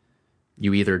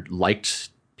 you either liked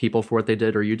people for what they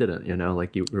did or you didn't,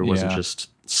 like it wasn't just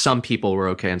some people were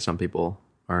okay and some people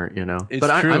aren't, It's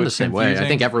but true. I'm the same way. I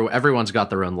think everyone's got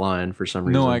their own line for some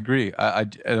reason. No, I agree.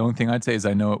 The only thing I'd say is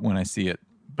I know it when I see it,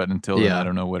 but until then I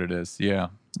don't know what it is. Yeah.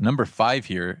 Number 5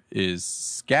 here is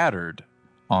Scattered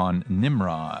on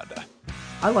Nimrod.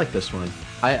 I like this one.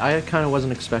 I kind of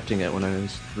wasn't expecting it when I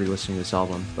was re-listening to this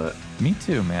album, but me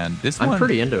too, man. I'm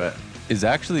pretty into it. Is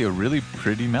actually a really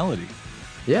pretty melody.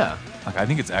 Yeah. I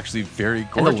think it's actually very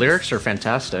gorgeous. And the lyrics are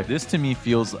fantastic. This to me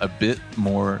feels a bit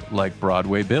more like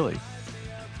Broadway Billy.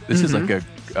 This is like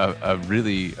a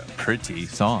really pretty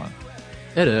song.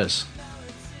 It is.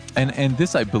 And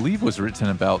this, I believe, was written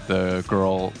about the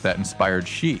girl that inspired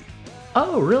She.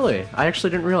 Oh, really? I actually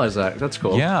didn't realize that. That's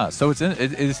cool. Yeah, so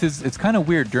it's kind of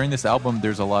weird. During this album,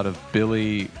 there's a lot of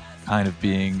Billy kind of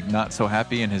being not so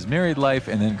happy in his married life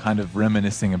and then kind of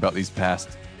reminiscing about these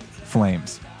past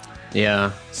flames.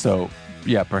 Yeah. So,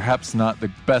 yeah, perhaps not the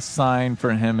best sign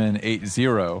for him in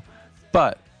 8-0,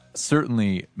 but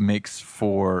certainly makes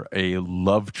for a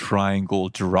love triangle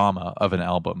drama of an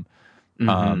album.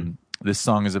 Mm-hmm. This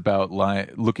song is about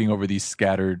looking over these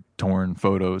scattered, torn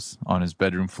photos on his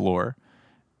bedroom floor.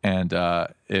 And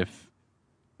if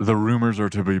the rumors are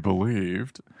to be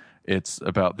believed, it's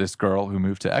about this girl who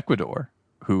moved to Ecuador,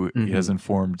 who he has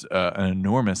informed an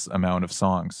enormous amount of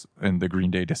songs in the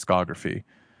Green Day discography.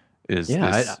 I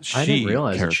didn't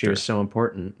realize that she was so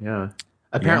important. Yeah.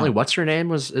 Apparently, What's Her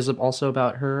Name is also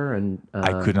about her. And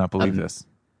I could not believe this.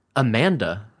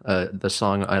 Amanda, the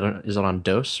song, is it on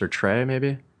Dose or Trey,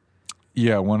 maybe?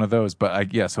 Yeah, one of those. But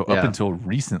up until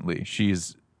recently,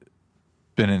 she's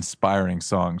been inspiring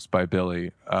songs by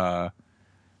Billy.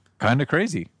 Kind of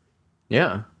crazy.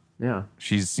 Yeah.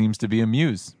 She seems to be a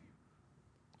muse.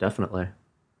 Definitely.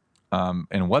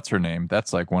 And What's Her Name?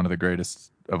 That's like one of the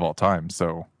greatest of all time.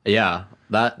 So yeah,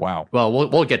 wow. Well,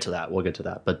 we'll get to that. But we'll get to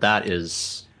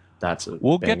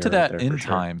that in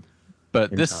time.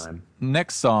 But this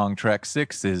next song, track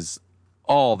 6, is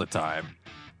All the Time.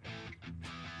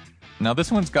 Now this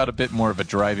one's got a bit more of a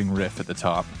driving riff at the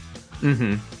top.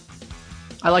 Mm-hmm.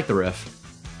 I like the riff.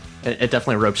 It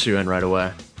definitely ropes you in right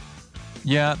away.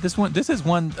 Yeah, this is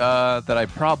one that I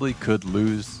probably could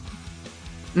lose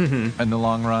in the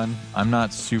long run. I'm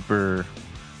not super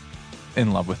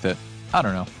in love with it. I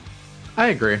don't know. I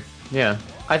agree. Yeah.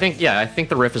 I think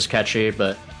the riff is catchy,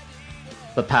 but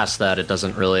past that it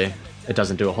doesn't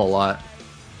do a whole lot.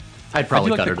 I'd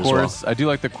probably cut it as well. I do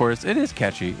like the chorus. It is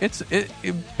catchy.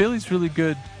 Billy's really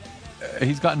good.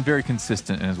 He's gotten very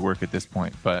consistent in his work at this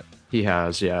point, but he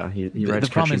has, yeah. He writes catchy melodies.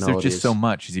 The problem is there's just so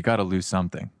much. Is you got to lose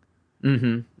something.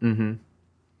 Mm-hmm. Mm-hmm.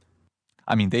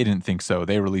 I mean, they didn't think so.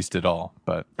 They released it all,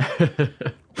 but they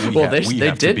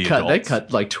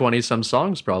cut like 20 some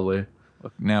songs probably.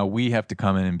 Look, now we have to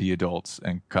come in and be adults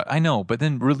and cut. I know, but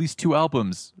then release 2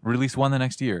 albums. Release one the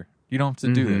next year. You don't have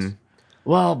to do this.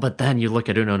 Well, but then you look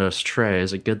at Uno Dos Tres.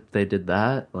 Is it good they did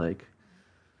that? Like,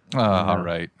 all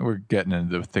right, we're getting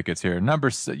into the thickets here.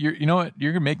 You know what?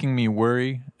 You're making me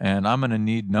worry, and I'm gonna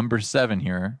need number 7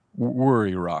 here.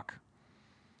 Worry Rock.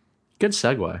 Good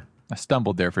segue. I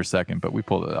stumbled there for a second, but we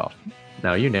pulled it off.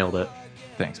 No, you nailed it.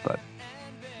 Thanks, bud.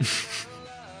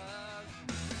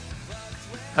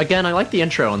 Again, I like the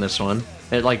intro on this one.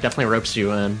 It definitely ropes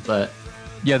you in, but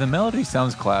yeah, the melody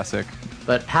sounds classic.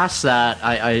 But past that,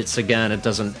 it's again, it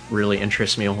doesn't really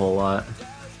interest me a whole lot.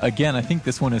 Again, I think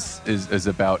this one is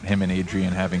about him and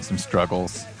Adrian having some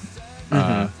struggles.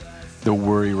 The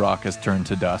worry rock has turned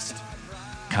to dust.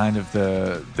 Kind of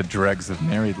the dregs of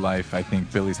married life. I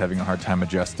think Billy's having a hard time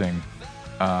adjusting.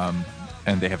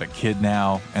 And they have a kid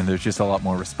now, and there's just a lot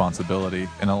more responsibility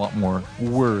and a lot more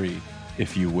worry,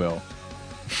 if you will.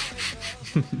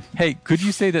 Hey, could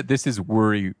you say that this is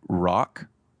worry rock?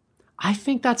 I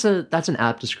think that's an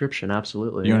apt description.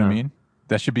 Absolutely. You know what I mean?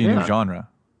 That should be a new genre.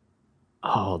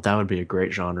 Oh, that would be a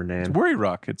great genre name. It's worry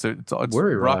rock. It's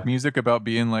worry rock music about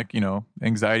being like,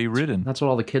 anxiety ridden. That's what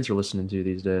all the kids are listening to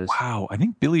these days. Wow, I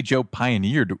think Billy Joe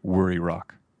pioneered worry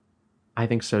rock. I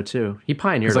think so too. He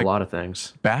pioneered a lot of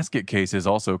things. Basket Case is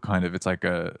also it's like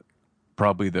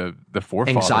probably the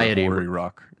forefather of worry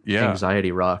rock. Yeah,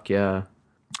 anxiety rock. Yeah.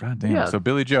 God damn. Yeah. So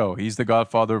Billy Joe, he's the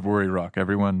godfather of worry rock.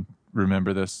 Everyone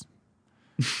remember this.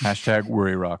 Hashtag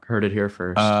worry rock. Heard it here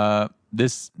first.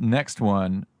 This next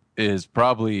one is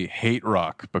probably hate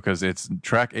rock because it's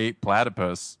track 8,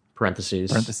 Platypus.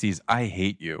 Parentheses, I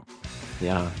hate you.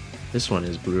 Yeah, this one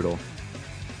is brutal.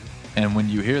 And when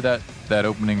you hear that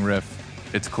opening riff,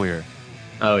 it's clear.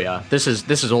 Oh yeah, this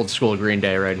is old school Green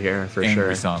Day right here for Angry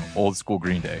sure. Song, old school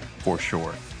Green Day for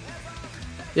sure.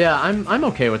 Yeah, I'm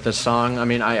okay with this song. I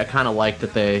mean, I kind of like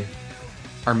that they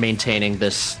are maintaining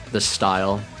this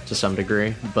style to some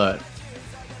degree, but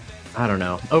I don't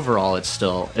know. Overall, it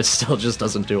still just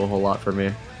doesn't do a whole lot for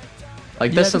me.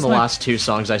 Like this and the last two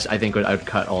songs, I think I'd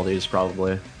cut all these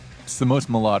probably. It's the most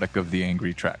melodic of the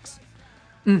Angry tracks.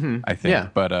 I think. Yeah,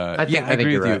 but I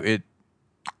agree with you.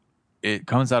 It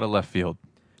comes out of left field.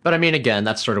 But I mean, again,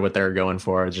 that's sort of what they're going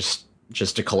for.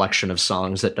 Just a collection of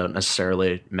songs that don't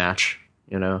necessarily match.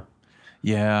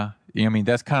 Yeah. I mean,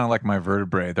 that's kind of like my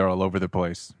vertebrae. They're all over the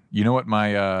place. You know what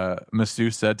my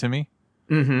masseuse said to me?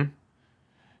 Mm-hmm.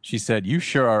 She said, "You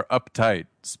sure are uptight."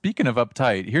 Speaking of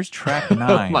uptight, here's track 9.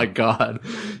 Oh my God.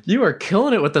 You are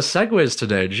killing it with the segues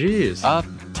today. Jeez.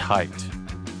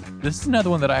 Uptight. This is another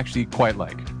one that I actually quite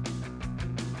like.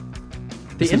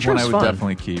 The intro's one I would fun.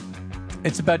 definitely keep.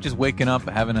 It's about just waking up,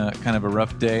 having a kind of a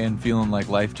rough day and feeling like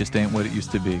life just ain't what it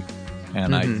used to be.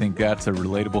 And I think that's a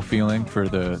relatable feeling for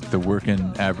the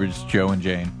working average Joe and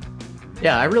Jane.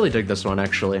 Yeah, I really dig this one,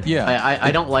 actually. Yeah.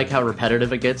 I don't like how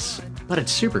repetitive it gets, but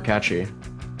it's super catchy.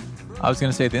 I was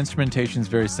going to say the instrumentation is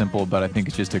very simple, but I think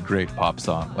it's just a great pop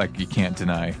song. Like, you can't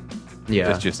deny. Yeah.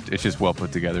 It's just well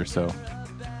put together, so.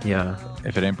 Yeah.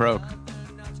 If it ain't broke.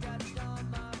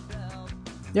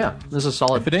 Yeah, this is a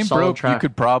solid. If it ain't broke, track. You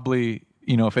could probably,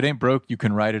 if it ain't broke, you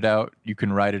can write it out, you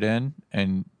can write it in,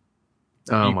 and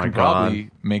you can probably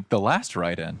make the last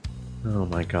write in. Oh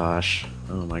my gosh.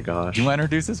 Do you want to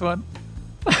introduce this one?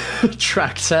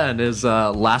 Track 10 is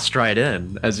Last Ride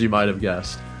In, as you might have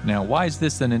guessed. Now, why is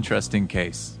this an interesting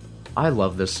case? I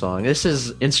love this song. This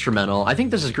is instrumental. I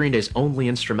think this is Green Day's only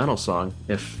instrumental song,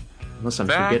 unless I'm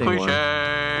forgetting one.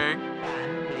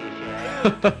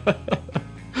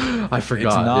 I forgot.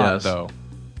 It's not, though.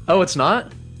 Oh, it's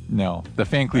not? No. The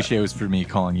fan cliche was for me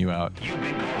calling you out.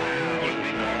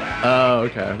 Oh,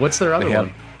 okay. What's their other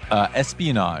one?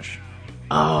 Espionage.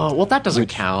 Oh, well, that doesn't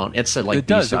count. It's a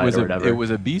B-side or whatever. It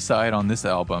was a B-side on this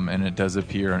album, and it does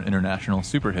appear on International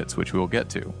Super Hits, which we'll get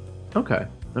to. Okay.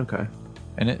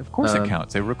 And of course it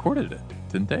counts. They recorded it,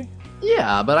 didn't they?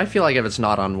 Yeah, but I feel like if it's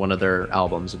not on one of their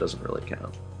albums, it doesn't really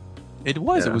count. It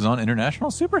was. Yeah. It was on International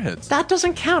Super Hits. That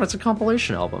doesn't count. It's a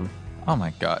compilation album. Oh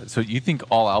my God. So you think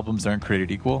all albums aren't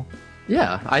created equal?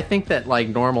 Yeah, I think that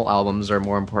normal albums are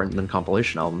more important than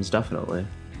compilation albums, definitely.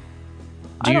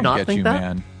 Do you not think that?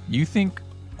 Man. You think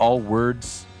all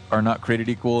words are not created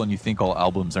equal, and you think all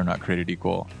albums are not created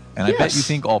equal. And yes. I bet you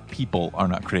think all people are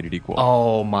not created equal.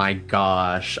 Oh my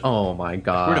gosh. We're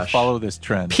to follow this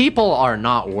trend. People are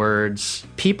not words.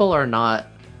 People are not...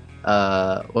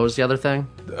 what was the other thing?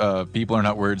 People are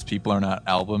not words. People are not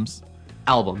albums.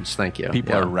 Albums, thank you.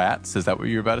 People are rats. Is that what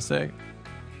you're about to say?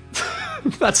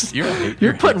 That's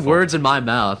you're putting words in my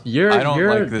mouth. You're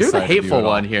the hateful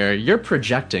one here. You're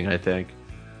projecting, I think.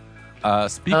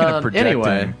 Speaking of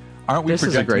projecting, aren't we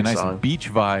projecting a nice song.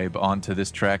 Beach vibe onto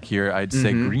this track here? I'd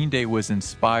say Green Day was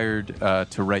inspired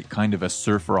to write kind of a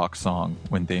surf rock song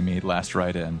when they made Last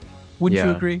Ride In. Wouldn't you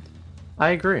agree? I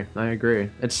agree.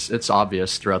 It's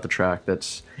obvious throughout the track.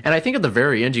 And I think at the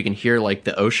very end you can hear like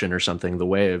the ocean or something, the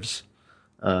waves.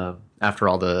 After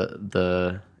all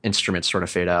the instruments sort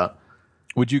of fade out.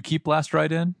 Would you keep Last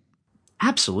Ride In?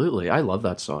 Absolutely. I love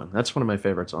that song. That's one of my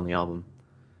favorites on the album.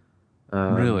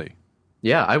 Really?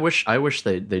 Yeah, I wish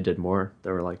they did more that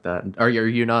were like that. Are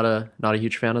you not a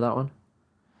huge fan of that one?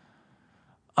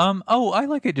 Oh, I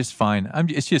like it just fine.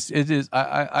 It's just it is.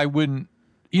 I wouldn't.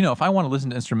 If I want to listen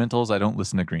to instrumentals, I don't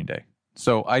listen to Green Day.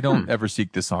 So I don't ever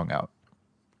seek this song out.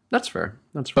 That's fair.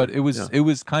 That's fair. But it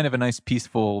was kind of a nice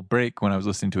peaceful break when I was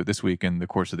listening to it this week in the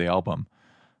course of the album.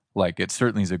 Like it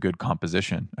certainly is a good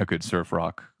composition, a good surf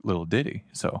rock little ditty.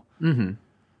 So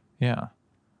yeah.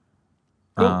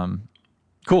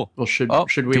 Cool. Well, should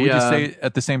we? Did we just say it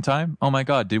at the same time? Oh my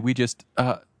God! Did we just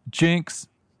Jinx?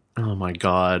 Oh my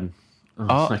God!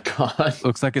 Oh my God!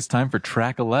 Looks like it's time for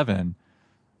track 11.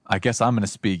 I guess I'm going to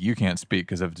speak. You can't speak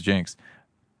because of the Jinx.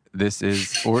 This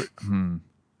is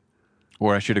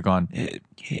or I should have gone.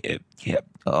 Yep.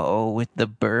 Oh, with the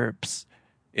burps.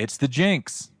 It's the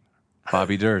Jinx.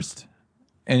 Bobby Durst.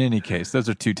 In any case, those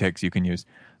are two takes you can use.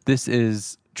 This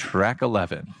is track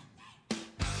 11.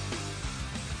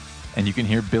 And you can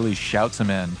hear Billy shouts him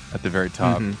in at the very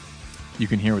top. You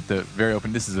can hear with the very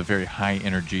open, this is a very high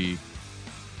energy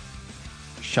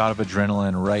shot of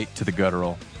adrenaline right to the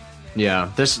guttural.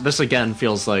 Yeah, this again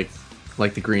feels like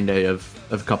the Green Day of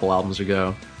a couple albums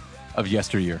ago. Of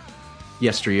yesteryear.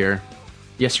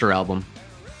 Yester album.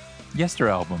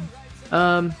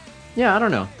 Yeah, I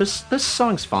don't know. This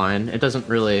song's fine. It doesn't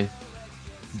really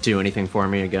do anything for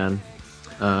me again.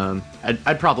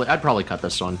 I'd probably cut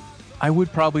this one. I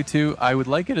would probably too. I would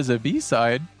like it as a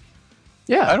B-side.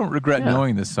 Yeah. I don't regret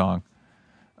knowing this song.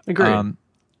 Agreed.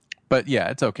 But yeah,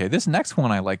 it's okay. This next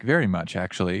one I like very much,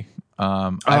 actually.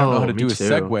 I don't know how to do a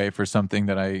segue for something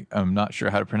that I am not sure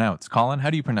how to pronounce. Colin,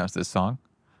 how do you pronounce this song?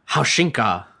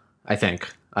 Haushinka, I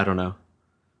think. I don't know.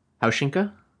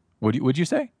 Haushinka? Would you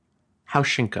say?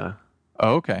 Haushinka.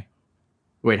 Oh, okay.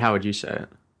 Wait, how would you say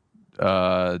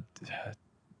it?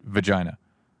 Vagina.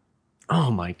 Oh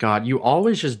my God! You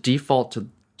always just default to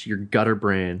your gutter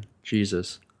brain.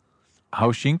 Jesus.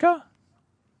 Haushinka?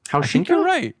 I think you're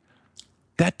right.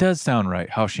 That does sound right.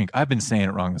 Haushinka. I've been saying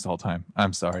it wrong this whole time.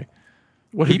 I'm sorry.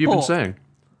 What have you been saying?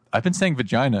 I've been saying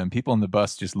vagina, and people on the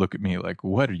bus just look at me like,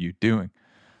 "What are you doing?"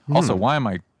 Also, why am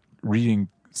I reading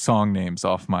song names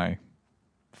off my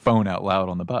phone out loud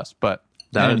on the bus? But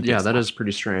that is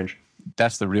pretty strange.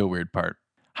 That's the real weird part.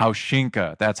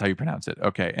 Haushinka, that's how you pronounce it.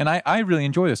 Okay, and I really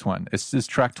enjoy this one. It's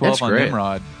track 12 on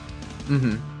Nimrod.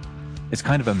 It's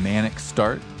kind of a manic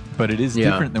start, but it is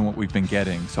different than what we've been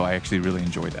getting, so I actually really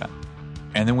enjoy that.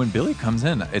 And then when Billy comes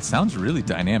in, it sounds really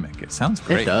dynamic. It sounds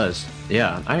great. It does.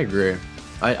 Yeah, I agree.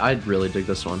 I really dig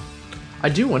this one. I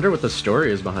do wonder what the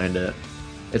story is behind it.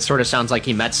 It sort of sounds like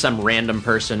he met some random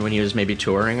person when he was maybe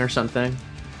touring or something,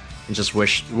 and just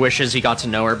wishes he got to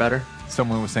know her better.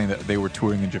 Someone was saying that they were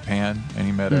touring in Japan, and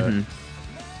he met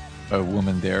a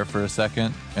woman there for a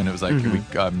second, and it was like,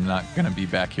 I'm not going to be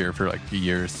back here for like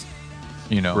years.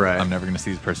 Right. I'm never going to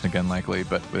see this person again, likely,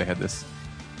 but they had this...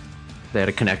 They had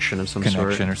a connection of some sort.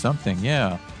 Connection or something,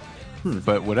 yeah.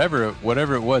 But whatever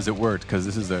it was, it worked, because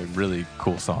this is a really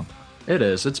cool song. It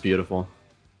is. It's beautiful.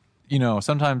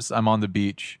 Sometimes I'm on the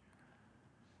beach,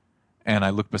 and I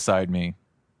look beside me,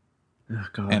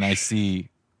 and I see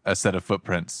a set of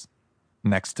footprints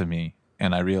next to me,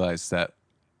 and I realize that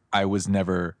I was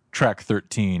never track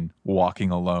 13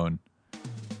 walking alone,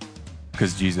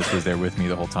 because Jesus was there with me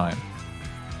the whole time.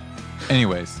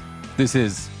 Anyways, this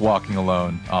is Walking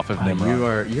Alone off of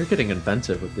Nimrod. You're getting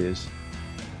inventive with these.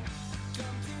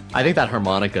 I think that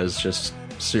harmonica is just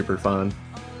super fun.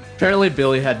 Apparently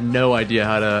Billy had no idea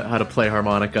how to play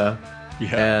harmonica,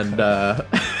 and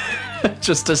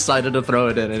just decided to throw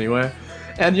it in anyway.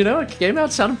 And it came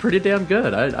out sounding pretty damn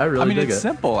good. I really dig it. It's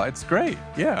simple. It's great.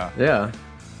 Yeah. Yeah.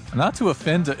 Not to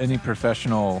offend any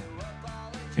professional,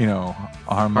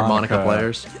 harmonica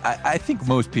players. I think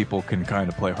most people can kind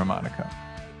of play harmonica.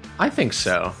 I think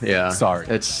so. Yeah. Sorry.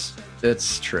 It's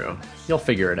true. You'll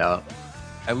figure it out.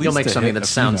 At least you'll make something that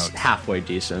sounds halfway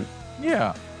decent.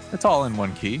 Yeah. It's all in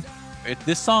one key.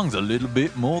 This song's a little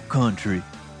bit more country.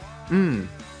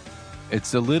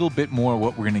 It's a little bit more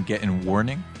what we're going to get in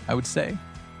Warning, I would say.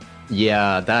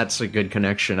 Yeah, that's a good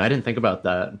connection. I didn't think about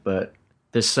that, but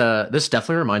this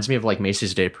definitely reminds me of like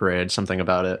Macy's Day Parade, something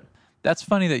about it. That's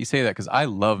funny that you say that, because I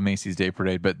love Macy's Day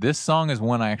Parade, but this song is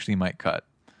one I actually might cut.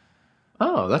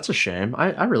 Oh, that's a shame.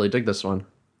 I really dig this one.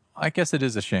 I guess it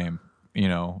is a shame,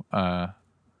 to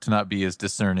not be as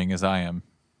discerning as I am,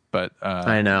 but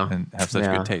I know, and have such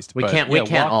good taste. We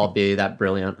can't all be that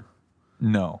brilliant.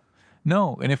 No,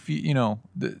 and if you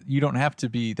don't have to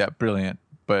be that brilliant,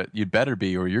 but you'd better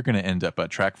be, or you're going to end up at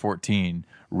track 14,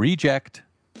 Reject.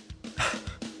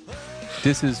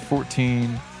 This is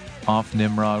 14 off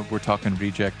Nimrod. We're talking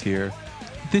Reject here.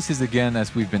 This is, again,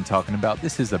 as we've been talking about,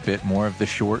 this is a bit more of the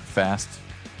short, fast,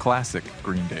 classic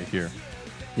Green Day here.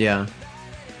 Yeah.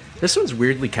 This one's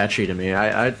weirdly catchy to me.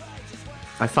 I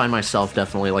I find myself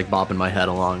definitely like bobbing my head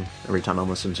along every time I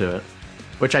listen to it,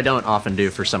 which I don't often do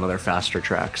for some of their faster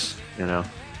tracks. You know.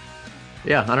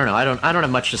 Yeah, I don't know. I don't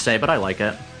have much to say, but I like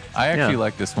it. I actually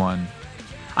like this one.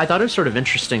 I thought it was sort of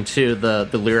interesting too. The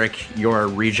lyric "You're a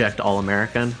reject all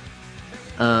American."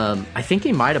 I think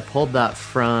he might have pulled that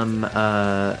from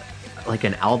like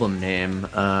an album name.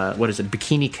 What is it?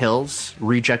 Bikini Kills,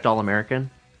 Reject All American.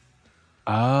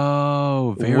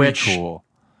 Oh, very cool.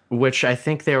 Which I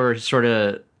think they were sort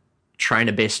of trying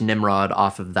to base Nimrod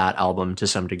off of that album to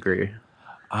some degree.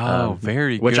 Oh,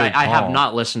 very good. Which I have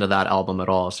not listened to that album at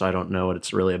all, so I don't know what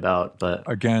it's really about. But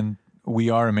again, we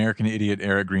are American Idiot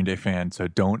era Green Day fans, so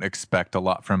don't expect a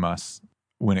lot from us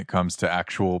when it comes to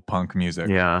actual punk music.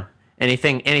 Yeah.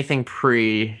 Anything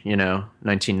pre,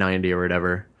 1990 or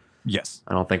whatever. Yes.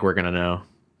 I don't think we're going to know.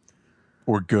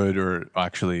 Or good, or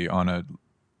actually on a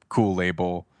cool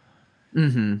label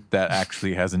that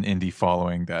actually has an indie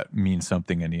following that means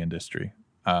something in the industry.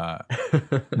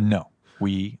 No.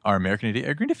 We are American Idiot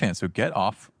era Green Day fans, so get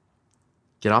off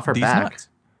our back. Nuts.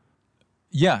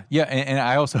 Yeah, and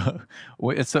I also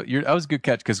that was a good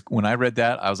catch, because when I read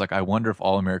that, I was like, I wonder if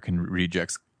All American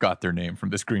Rejects got their name from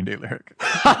this Green Day lyric.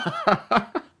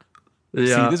 Yeah.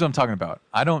 See, this is what I'm talking about.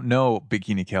 I don't know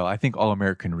Bikini Kill. I think All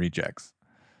American Rejects.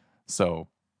 So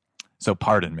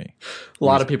pardon me. A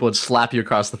lot of people would slap you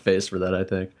across the face for that, I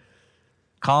think.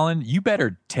 Colin, you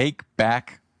better take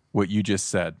back what you just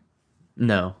said.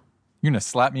 No. You're going to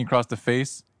slap me across the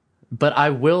face? But I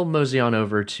will mosey on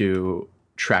over to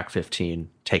track 15,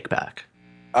 Take Back.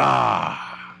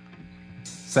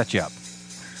 Set you up.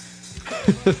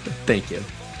 Thank you.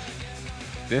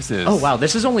 This is... Oh, wow.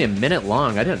 This is only a minute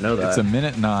long. I didn't know that. It's a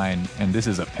minute 9, and this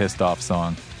is a pissed off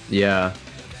song. Yeah.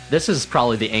 This is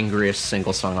probably the angriest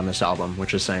single song on this album,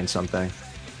 which is saying something.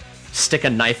 Stick a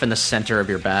knife in the center of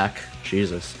your back.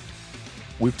 Jesus.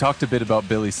 We've talked a bit about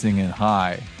Billy singing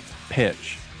high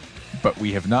pitch, but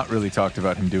we have not really talked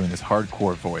about him doing this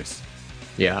hardcore voice.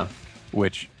 Yeah.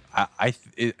 Which I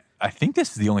think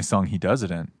this is the only song he does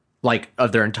it in. Like,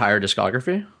 of their entire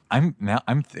discography?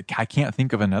 I can't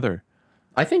think of another.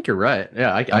 I think you're right.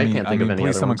 Yeah, I can't think of any please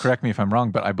other someone ones. correct me if I'm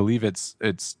wrong, but I believe it's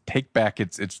Take Back.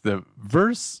 It's the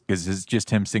verse is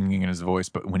just him singing in his voice,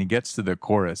 but when he gets to the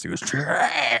chorus, he goes.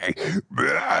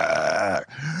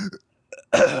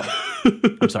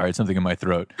 I'm sorry, it's something in my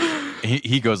throat.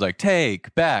 He goes like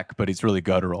take back, but he's really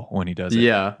guttural when he does it.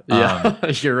 Yeah.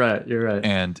 You're right.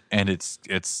 And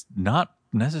it's not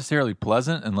necessarily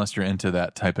pleasant unless you're into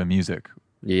that type of music.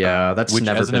 Yeah, that's which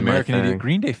never as an been my American thing. Idiot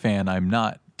Green Day fan, I'm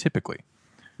not typically.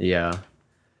 Yeah.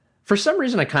 For some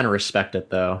reason, I kind of respect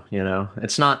it, though.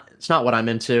 It's not what I'm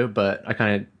into, but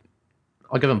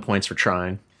I'll give him points for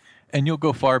trying. And you'll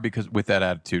go far because with that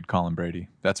attitude, Colin Brady.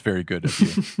 That's very good of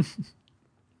you.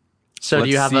 So do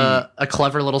you have a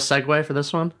clever little segue for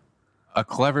this one? A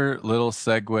clever little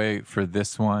segue for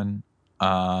this one.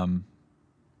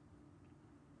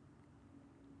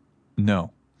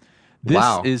 No. This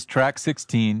is track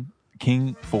 16,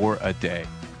 King for a Day.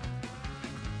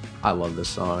 I love this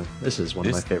song. This is one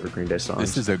of my favorite Green Day songs.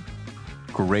 This is a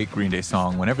great Green Day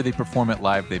song. Whenever they perform it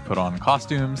live, they put on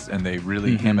costumes and they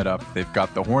really ham it up. They've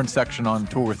got the horn section on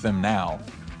tour with them now,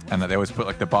 and they always put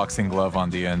like the boxing glove on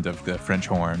the end of the French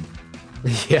horn.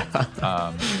 Yeah.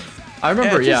 I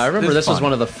remember. I remember. This fun. was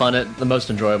one of the most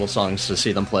enjoyable songs to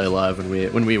see them play live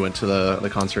when we went to the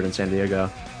concert in San Diego.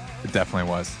 It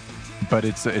definitely was, but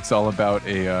it's all about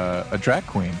a drag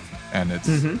queen, and it's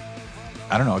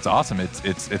I don't know, it's awesome.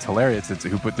 It's hilarious. It's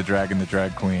who put the drag in the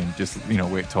drag queen. Just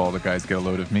wait till all the guys get a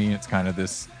load of me. It's kind of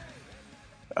this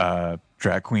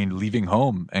drag queen leaving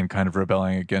home and kind of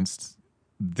rebelling against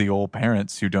the old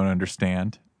parents who don't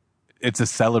understand. It's a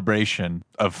celebration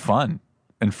of fun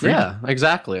and freedom. Yeah,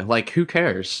 exactly. Like, who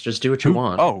cares? Just do what you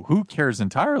want. Oh, who cares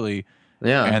entirely?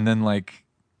 Yeah. And then like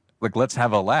let's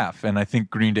have a laugh. And I think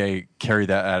Green Day carry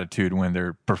that attitude when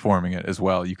they're performing it as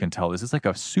well. You can tell this is like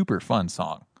a super fun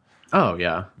song. Oh,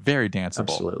 yeah. Very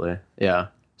danceable. Absolutely. Yeah.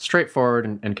 Straightforward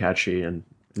and catchy and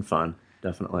fun.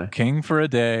 Definitely. King for a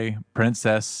Day,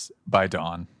 Princess by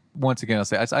Dawn. Once again, I'll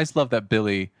say, I just love that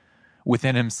Billy,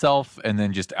 within himself and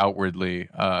then just outwardly,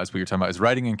 as we were talking about, is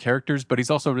writing in characters, but he's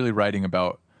also really writing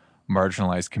about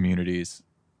marginalized communities.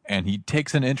 And he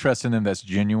takes an interest in them that's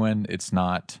genuine. It's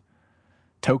not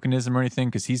tokenism or anything,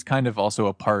 because he's kind of also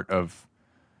a part of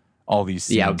all these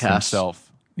scenes the outcast himself.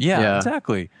 Yeah,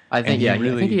 exactly. I think I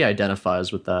think he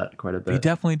identifies with that quite a bit. He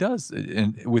definitely does,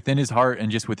 and within his heart and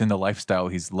just within the lifestyle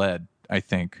he's led, I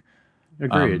think.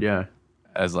 Agreed. Yeah.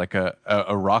 As like a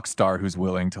rock star who's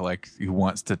willing to who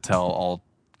wants to tell all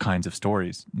kinds of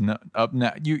stories. No, up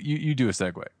now, you do a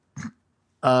segue.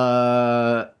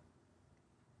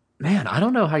 Man, I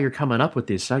don't know how you're coming up with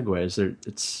these segues.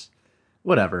 It's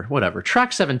whatever, whatever.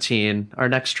 Track 17, our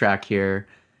next track here.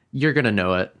 You're gonna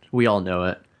know it. We all know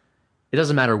it. It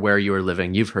doesn't matter where you are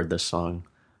living. You've heard this song.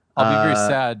 I'll be very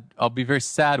sad. I'll be very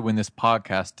sad when this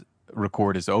podcast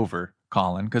record is over,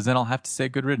 Colin, because then I'll have to say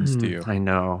good riddance to you. I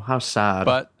know. How sad.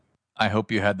 But I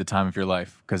hope you had the time of your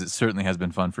life, because it certainly has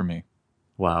been fun for me.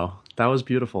 Wow. That was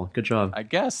beautiful. Good job. I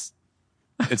guess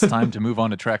it's time to move on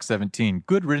to track 17.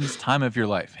 Good riddance, time of your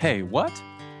life. Hey, what?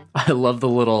 I love the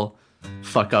little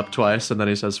fuck up twice and then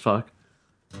he says fuck.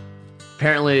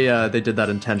 Apparently they did that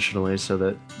intentionally so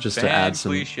that just to add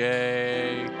some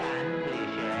cliche.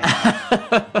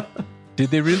 Did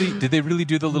they really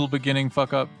do the little beginning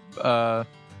fuck up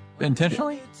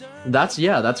intentionally? That's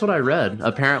what I read.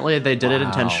 Apparently they did it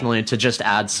intentionally to just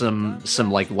add some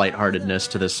like lightheartedness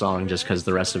to this song just because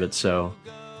the rest of it's so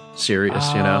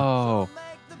serious, you know?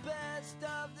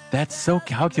 That's so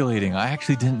calculating. I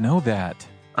actually didn't know that.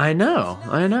 I know.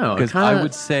 Because I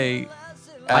would say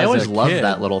I always loved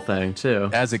that little thing too.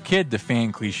 As a kid, the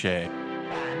fan cliche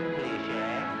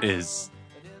is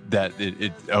that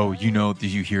it oh, you know, do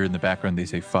you hear in the background they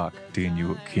say fuck? Do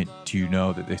you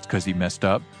know that it's because he messed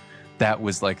up? That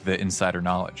was like the insider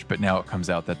knowledge, but now it comes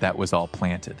out that was all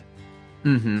planted.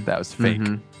 Mm-hmm. That was fake.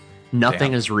 Mm-hmm.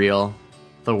 Nothing is real.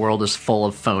 The world is full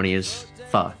of phonies.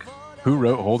 Fuck. Who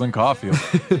wrote Holden Caulfield?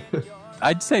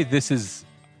 I'd say this is,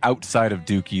 outside of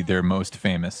Dookie, their most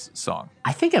famous song.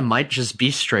 I think it might just be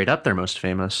straight up their most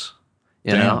famous.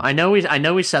 You know, I know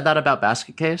we said that about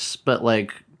Basket Case, but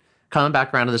like coming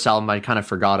back around to this album, I kind of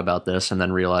forgot about this and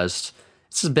then realized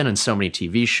this has been in so many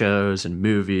TV shows and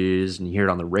movies, and you hear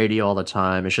it on the radio all the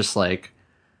time. It's just like,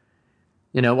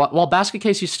 you know, while Basket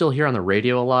Case you still hear on the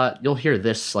radio a lot, you'll hear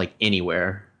this like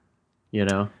anywhere, you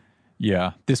know?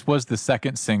 Yeah, this was the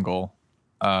second single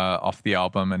off the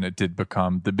album, and it did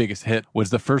become the biggest hit. Was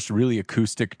the first really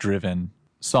acoustic-driven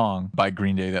song by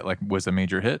Green Day that like was a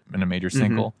major hit and a major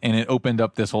single, and it opened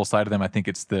up this whole side of them. I think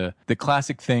it's the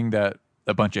classic thing that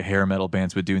a bunch of hair metal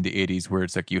bands would do in the 80s, where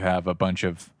it's like you have a bunch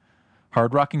of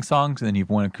hard rocking songs and then you've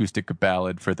one acoustic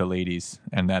ballad for the ladies,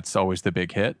 and that's always the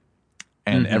big hit.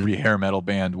 And every hair metal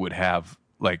band would have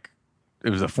like,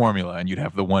 it was a formula, and you'd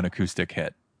have the one acoustic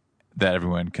hit that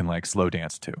everyone can like slow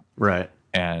dance to. Right.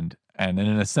 And then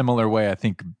in a similar way, I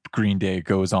think Green Day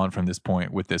goes on from this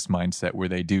point with this mindset where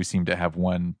they do seem to have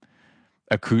one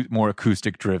more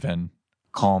acoustic driven,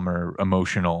 calmer,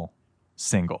 emotional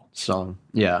single song.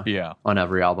 Yeah. On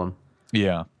every album.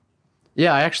 Yeah.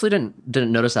 Yeah, I actually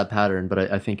didn't notice that pattern, but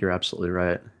I think you're absolutely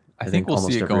right. I think we'll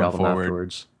see it going forward.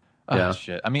 Afterwards. Yeah.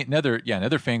 Shit. I mean,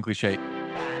 another fan cliche.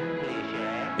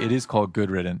 It is called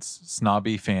Good Riddance.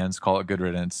 Snobby fans call it Good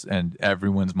Riddance, and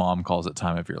everyone's mom calls it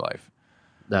Time of Your Life.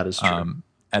 That is true.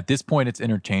 At this point, it's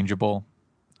interchangeable.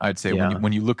 I'd say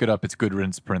when you look it up, it's Good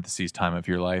Riddance parentheses Time of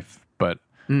Your Life. But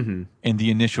in the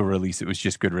initial release, it was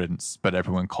just Good Riddance, but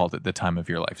everyone called it the Time of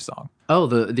Your Life song. Oh,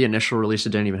 the initial release, it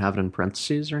didn't even have it in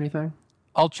parentheses or anything?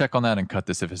 I'll check on that and cut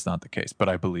this if it's not the case, but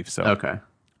I believe so. Okay.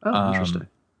 Oh, interesting.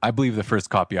 I believe the first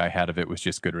copy I had of it was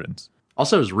just Good Riddance.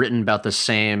 Also, it was written about that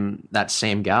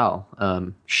same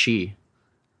gal. She.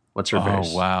 What's her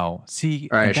face? Oh, wow. See,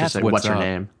 all right, I should say, what's her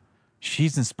name?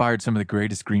 She's inspired some of the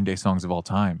greatest Green Day songs of all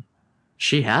time.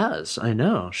 She has. I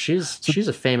know. She's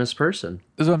a famous person.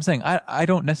 That's what I'm saying. I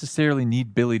don't necessarily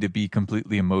need Billy to be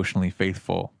completely emotionally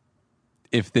faithful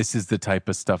if this is the type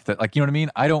of stuff that, like, you know what I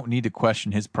mean? I don't need to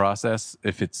question his process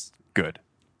if it's good.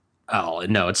 Oh,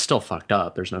 no, it's still fucked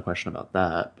up. There's no question about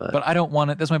that. But I don't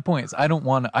want it. That's my point. I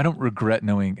don't regret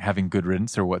having Good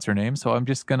Riddance or what's her name, so I'm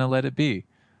just going to let it be.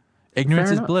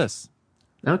 Ignorance is bliss.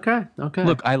 Okay.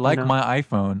 Look, I like my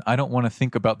iPhone. I don't want to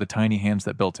think about the tiny hands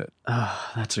that built it.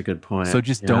 Oh, that's a good point. So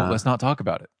just let's not talk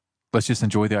about it. Let's just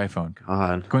enjoy the iPhone.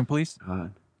 God. Going, please?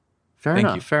 God.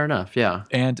 Fair enough, yeah.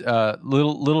 And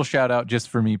little shout out just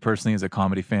for me personally as a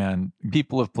comedy fan.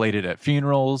 People have played it at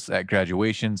funerals, at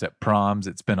graduations, at proms.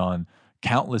 It's been on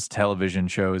countless television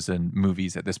shows and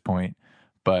movies at this point.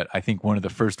 But I think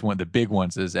the big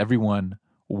ones is everyone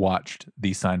watched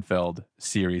the Seinfeld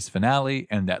series finale,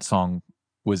 and that song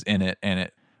was in it, and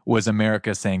it was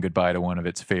America saying goodbye to one of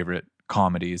its favorite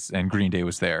comedies, and Green Day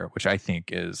was there, which I think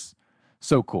is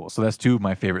so cool. So that's two of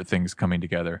my favorite things coming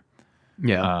together.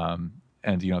 Yeah.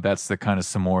 And that's the kind of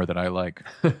s'more that I like.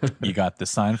 You got the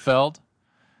Seinfeld,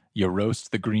 you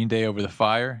roast the Green Day over the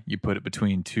fire, you put it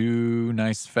between two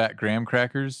nice fat graham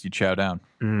crackers, you chow down.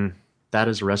 That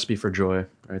is a recipe for joy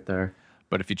right there.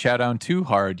 But if you chow down too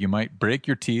hard, you might break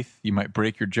your teeth, you might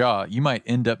break your jaw, you might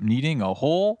end up needing a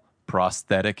whole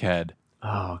prosthetic head.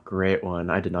 Oh, great one.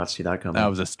 I did not see that coming. That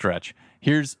was a stretch.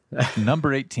 Here's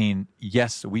number 18.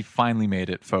 Yes, we finally made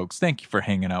it, folks. Thank you for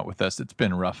hanging out with us. It's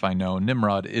been rough, I know.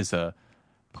 Nimrod is a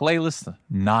playlist,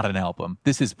 not an album.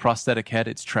 This is Prosthetic Head.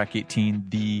 It's track 18,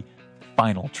 the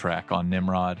final track on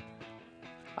Nimrod.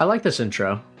 I like this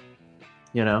intro.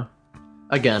 You know,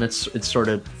 again, it's sort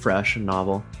of fresh and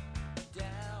novel.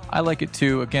 I like it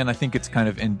too. Again, I think it's kind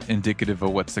of indicative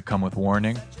of what's to come with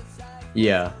Warning.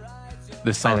 Yeah.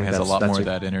 This song has a lot more of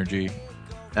that energy.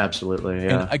 Absolutely,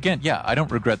 yeah. And again, yeah, I don't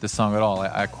regret this song at all.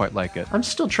 I quite like it. I'm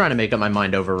still trying to make up my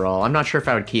mind overall. I'm not sure if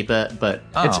I would keep it, but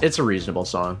it's a reasonable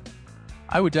song.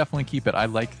 I would definitely keep it. I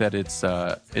like that it's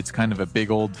kind of a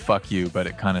big old fuck you, but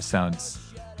it kind of sounds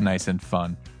nice and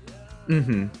fun.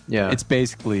 Mm-hmm. Yeah. It's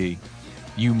basically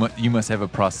you must have a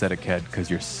prosthetic head because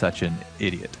you're such an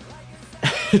idiot.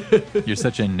 You're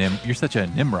such a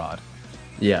Nimrod.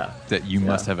 Yeah. That you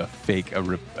must have a fake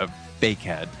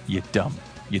head. You dumb.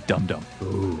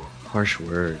 Ooh, harsh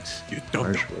words. You dumb.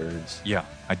 Harsh words. Yeah,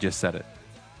 I just said it.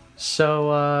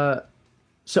 So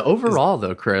overall,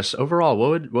 though, Chris, what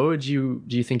would do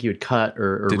you think you would cut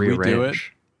or Did rearrange? we do it?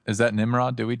 Is that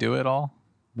Nimrod? Did we do it all?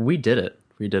 We did it.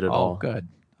 We did it all. Good.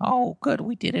 Oh, good.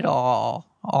 We did it all.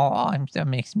 Oh, that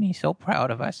makes me so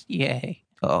proud of us. Yay.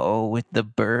 Oh, with the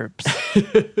burps.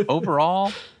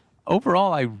 Overall,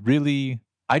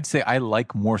 I'd say I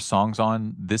like more songs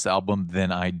on this album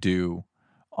than I do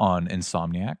on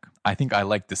Insomniac. I think I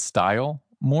like the style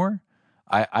more.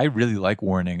 I really like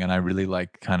Warning, and I really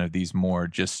like kind of these more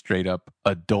just straight up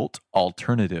adult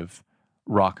alternative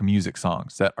rock music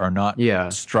songs that are not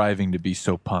striving to be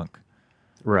so punk.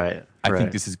 Right. I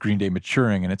think this is Green Day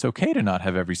maturing, and it's okay to not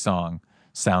have every song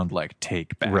sound like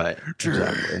Take Back. Right.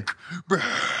 Exactly.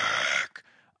 Back.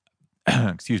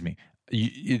 Excuse me.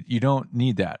 You don't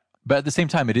need that. But at the same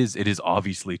time, it is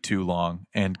obviously too long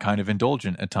and kind of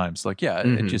indulgent at times. Like,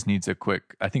 it just needs I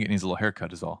think it needs a little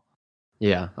haircut is all.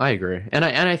 Yeah, I agree. And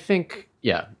I think,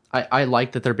 I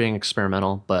like that they're being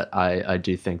experimental, but I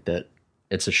do think that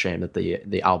it's a shame that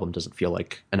the album doesn't feel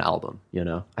like an album, you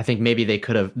know? I think maybe they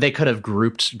could have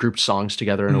grouped songs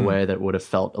together in a way that would have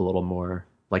felt a little more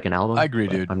like an album. I agree,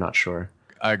 dude. I'm not sure.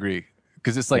 I agree.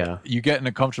 Because it's like you get in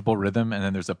a comfortable rhythm and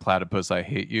then there's a platypus I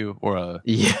hate you or a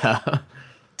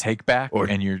Take Back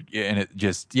and it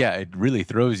just it really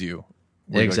throws you.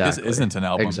 Exactly. Like, this isn't an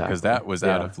album because that was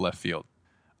out of left field.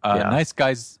 Nice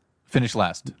Guys finished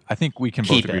last. I think we can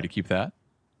both agree to keep that.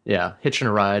 Yeah, Hitching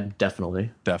a Ride,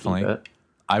 definitely.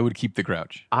 I would keep The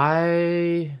Grouch.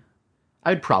 I'd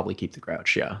probably keep The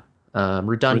Grouch, yeah.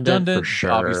 Redundant for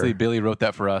sure. Obviously, Billy wrote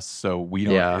that for us, so we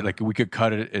don't like. We could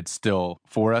cut it; it's still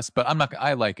for us. But I'm not.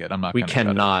 I like it. I'm not. We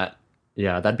cannot.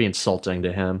 Yeah, that'd be insulting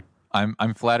to him.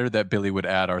 I'm flattered that Billy would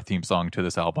add our theme song to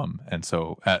this album, and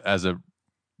so as a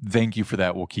thank you for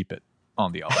that, we'll keep it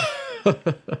on the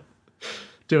album.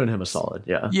 Doing him a solid,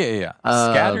 yeah. Yeah.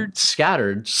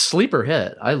 Scattered, sleeper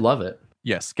hit. I love it.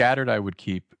 Yeah, Scattered I would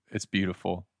keep. It's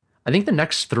beautiful. I think the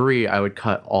next three, I would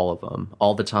cut all of them.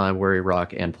 All the Time, Worry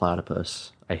Rock, and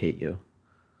Platypus. I Hate You.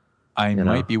 I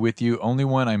might be with you. Only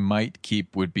one I might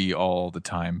keep would be All the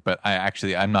Time, but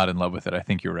I'm not in love with it. I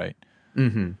think you're right.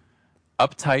 Mm-hmm.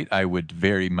 Uptight, I would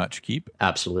very much keep.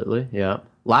 Absolutely, yeah.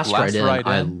 Last Ride In,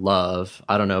 I love.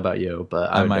 I don't know about you,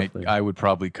 but I would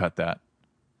probably cut that.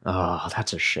 Oh,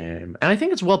 that's a shame. And I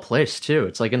think it's well placed too.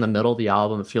 It's like in the middle of the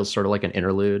album. It feels sort of like an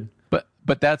interlude.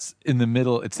 But that's in the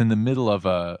middle. It's in the middle of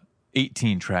a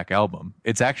 18-track album.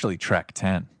 It's actually track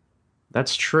 10.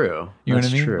 That's true. You know what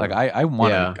I mean? True. Like I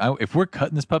want to. If we're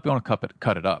cutting this puppy, I want to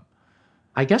cut it up.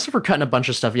 I guess if we're cutting a bunch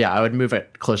of stuff, I would move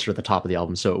it closer to the top of the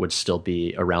album so it would still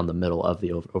be around the middle of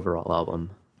the overall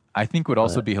album. I think would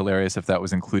also be hilarious if that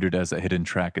was included as a hidden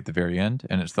track at the very end,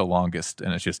 and it's the longest,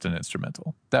 and it's just an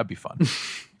instrumental. That'd be fun.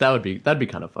 that'd be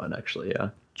kind of fun, actually.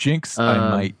 Yeah. Jinx,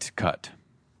 I might cut.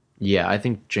 Yeah, I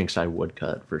think Jinx I would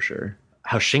cut for sure.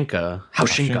 Haushinka,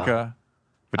 I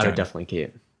would definitely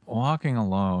keep. Walking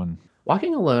Alone,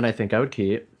 I think I would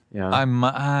keep. Yeah, I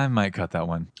might cut that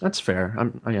one. That's fair.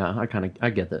 I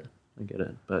get it.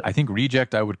 But I think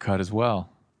Reject I would cut as well.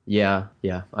 Yeah,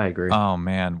 I agree. Oh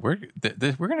man, we're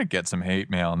gonna get some hate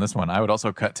mail on this one. I would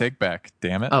also cut Take Back.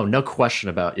 Damn it. Oh, no question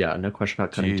about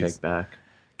cutting Take Back.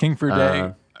 King for a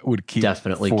Day would keep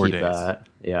definitely keep days. That.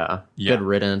 Yeah. Good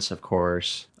Riddance, of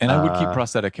course. And I would keep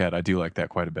Prosthetic Head. I do like that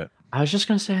quite a bit. I was just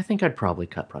gonna say I think I'd probably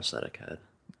cut Prosthetic Head.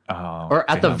 Oh, or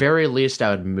at the very least,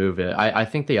 I would move it. I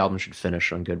think the album should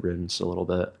finish on Good Riddance a little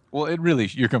bit. Well,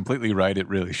 you're completely right. It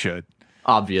really should.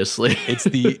 Obviously, it's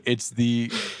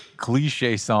the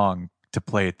cliche song to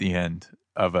play at the end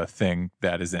of a thing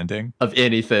that is ending of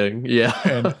anything. Yeah,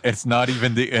 and it's not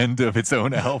even the end of its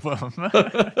own album.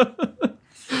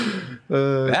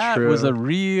 That True. was a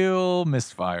real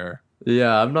misfire.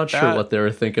 Yeah, I'm not sure That- what they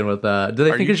were thinking with that. Do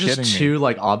they Are think you it's just kidding me? too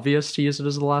like obvious to use it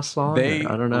as the last song? They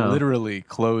I don't know. literally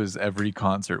close every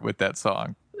concert with that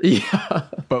song. Yeah.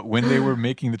 But when they were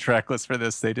making the track list for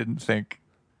this, they didn't think,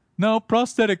 no,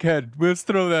 prosthetic head, let's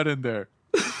throw that in there.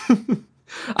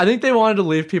 I think they wanted to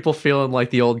leave people feeling like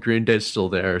the old Green Day's still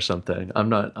there or something. I'm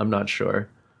not sure.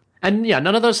 And yeah,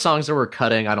 none of those songs that we're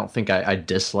cutting, I don't think I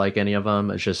dislike any of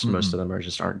them. It's just most of them are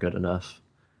just aren't good enough,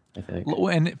 I think.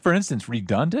 And for instance,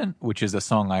 Redundant, which is a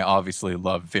song I obviously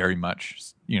love very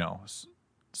much, you know,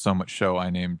 so much so I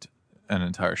named an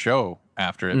entire show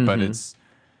after it, but it's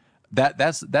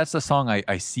that's a song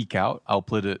I seek out. I'll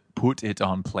put it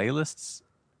on playlists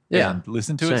and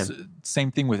listen to it.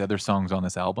 Same thing with other songs on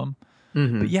this album.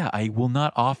 But yeah, I will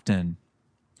not often,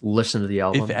 Listen to the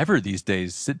album. if ever these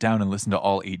days, sit down and listen to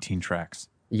all 18 tracks.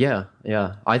 Yeah.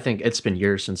 I think it's been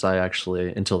years since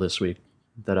until this week,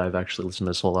 that I've actually listened to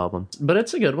this whole album. But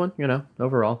it's a good one, you know,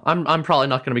 overall. I'm probably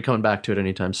not going to be coming back to it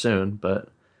anytime soon, but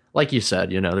like you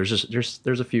said, you know,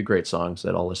 there's a few great songs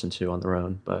that I'll listen to on their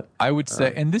own, but I would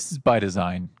say, and this is by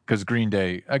design, because Green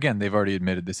Day, again, they've already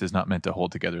admitted this is not meant to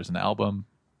hold together as an album,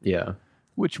 yeah.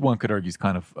 which one could argue is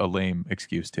kind of a lame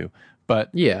excuse too. But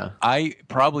Yeah. I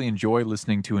probably enjoy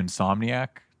listening to Insomniac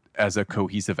as a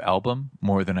cohesive album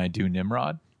more than I do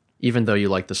Nimrod. Even though you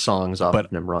like the songs off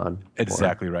of Nimrod. more.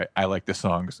 Exactly right. I like the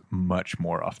songs much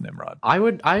more off Nimrod. I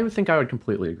would think I would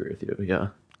completely agree with you. Yeah.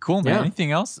 Cool, man. Yeah.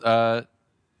 Anything else? I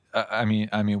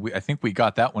think we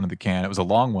got that one in the can. It was a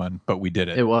long one, but we did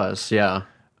it. It was, yeah.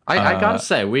 I gotta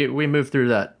say, we moved through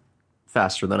that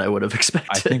faster than I would have expected.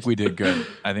 I think we did good.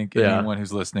 I think Yeah. anyone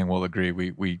who's listening will agree.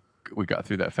 We got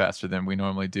through that faster than we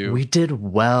normally do. We did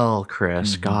well,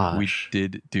 Chris. Gosh. We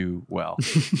did do well.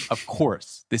 Of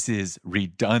course, this is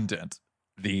Redundant,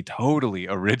 the totally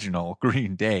original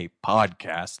Green Day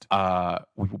podcast.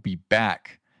 We will be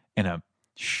back in a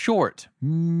short,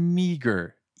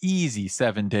 meager, easy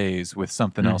 7 days with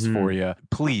something else for you.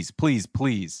 Please, please,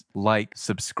 please like,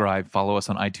 subscribe, follow us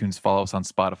on iTunes, follow us on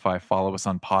Spotify, follow us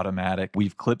on Podomatic.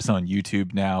 We've clips on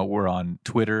YouTube now. We're on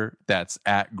Twitter. That's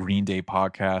at Green Day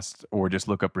Podcast, or just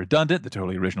look up Redundant, the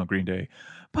totally original Green Day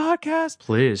podcast.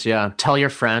 Please, yeah. Tell your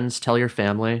friends, tell your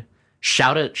family.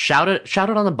 Shout it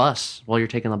on the bus while you're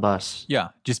taking the bus. Yeah,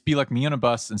 just be like me on a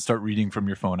bus and start reading from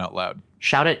your phone out loud.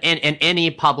 Shout it in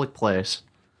any public place.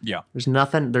 Yeah. There's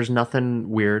nothing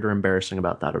weird or embarrassing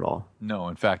about that at all. No,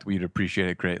 in fact, we'd appreciate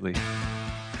it greatly.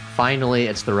 Finally,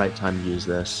 it's the right time to use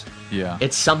this. Yeah.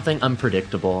 It's something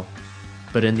unpredictable,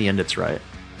 but in the end, it's right.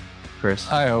 Chris?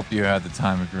 I hope you had the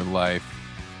time of your life.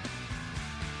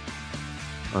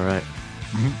 All right.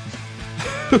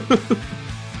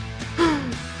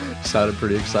 Sounded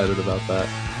pretty excited about that.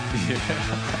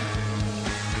 Yeah.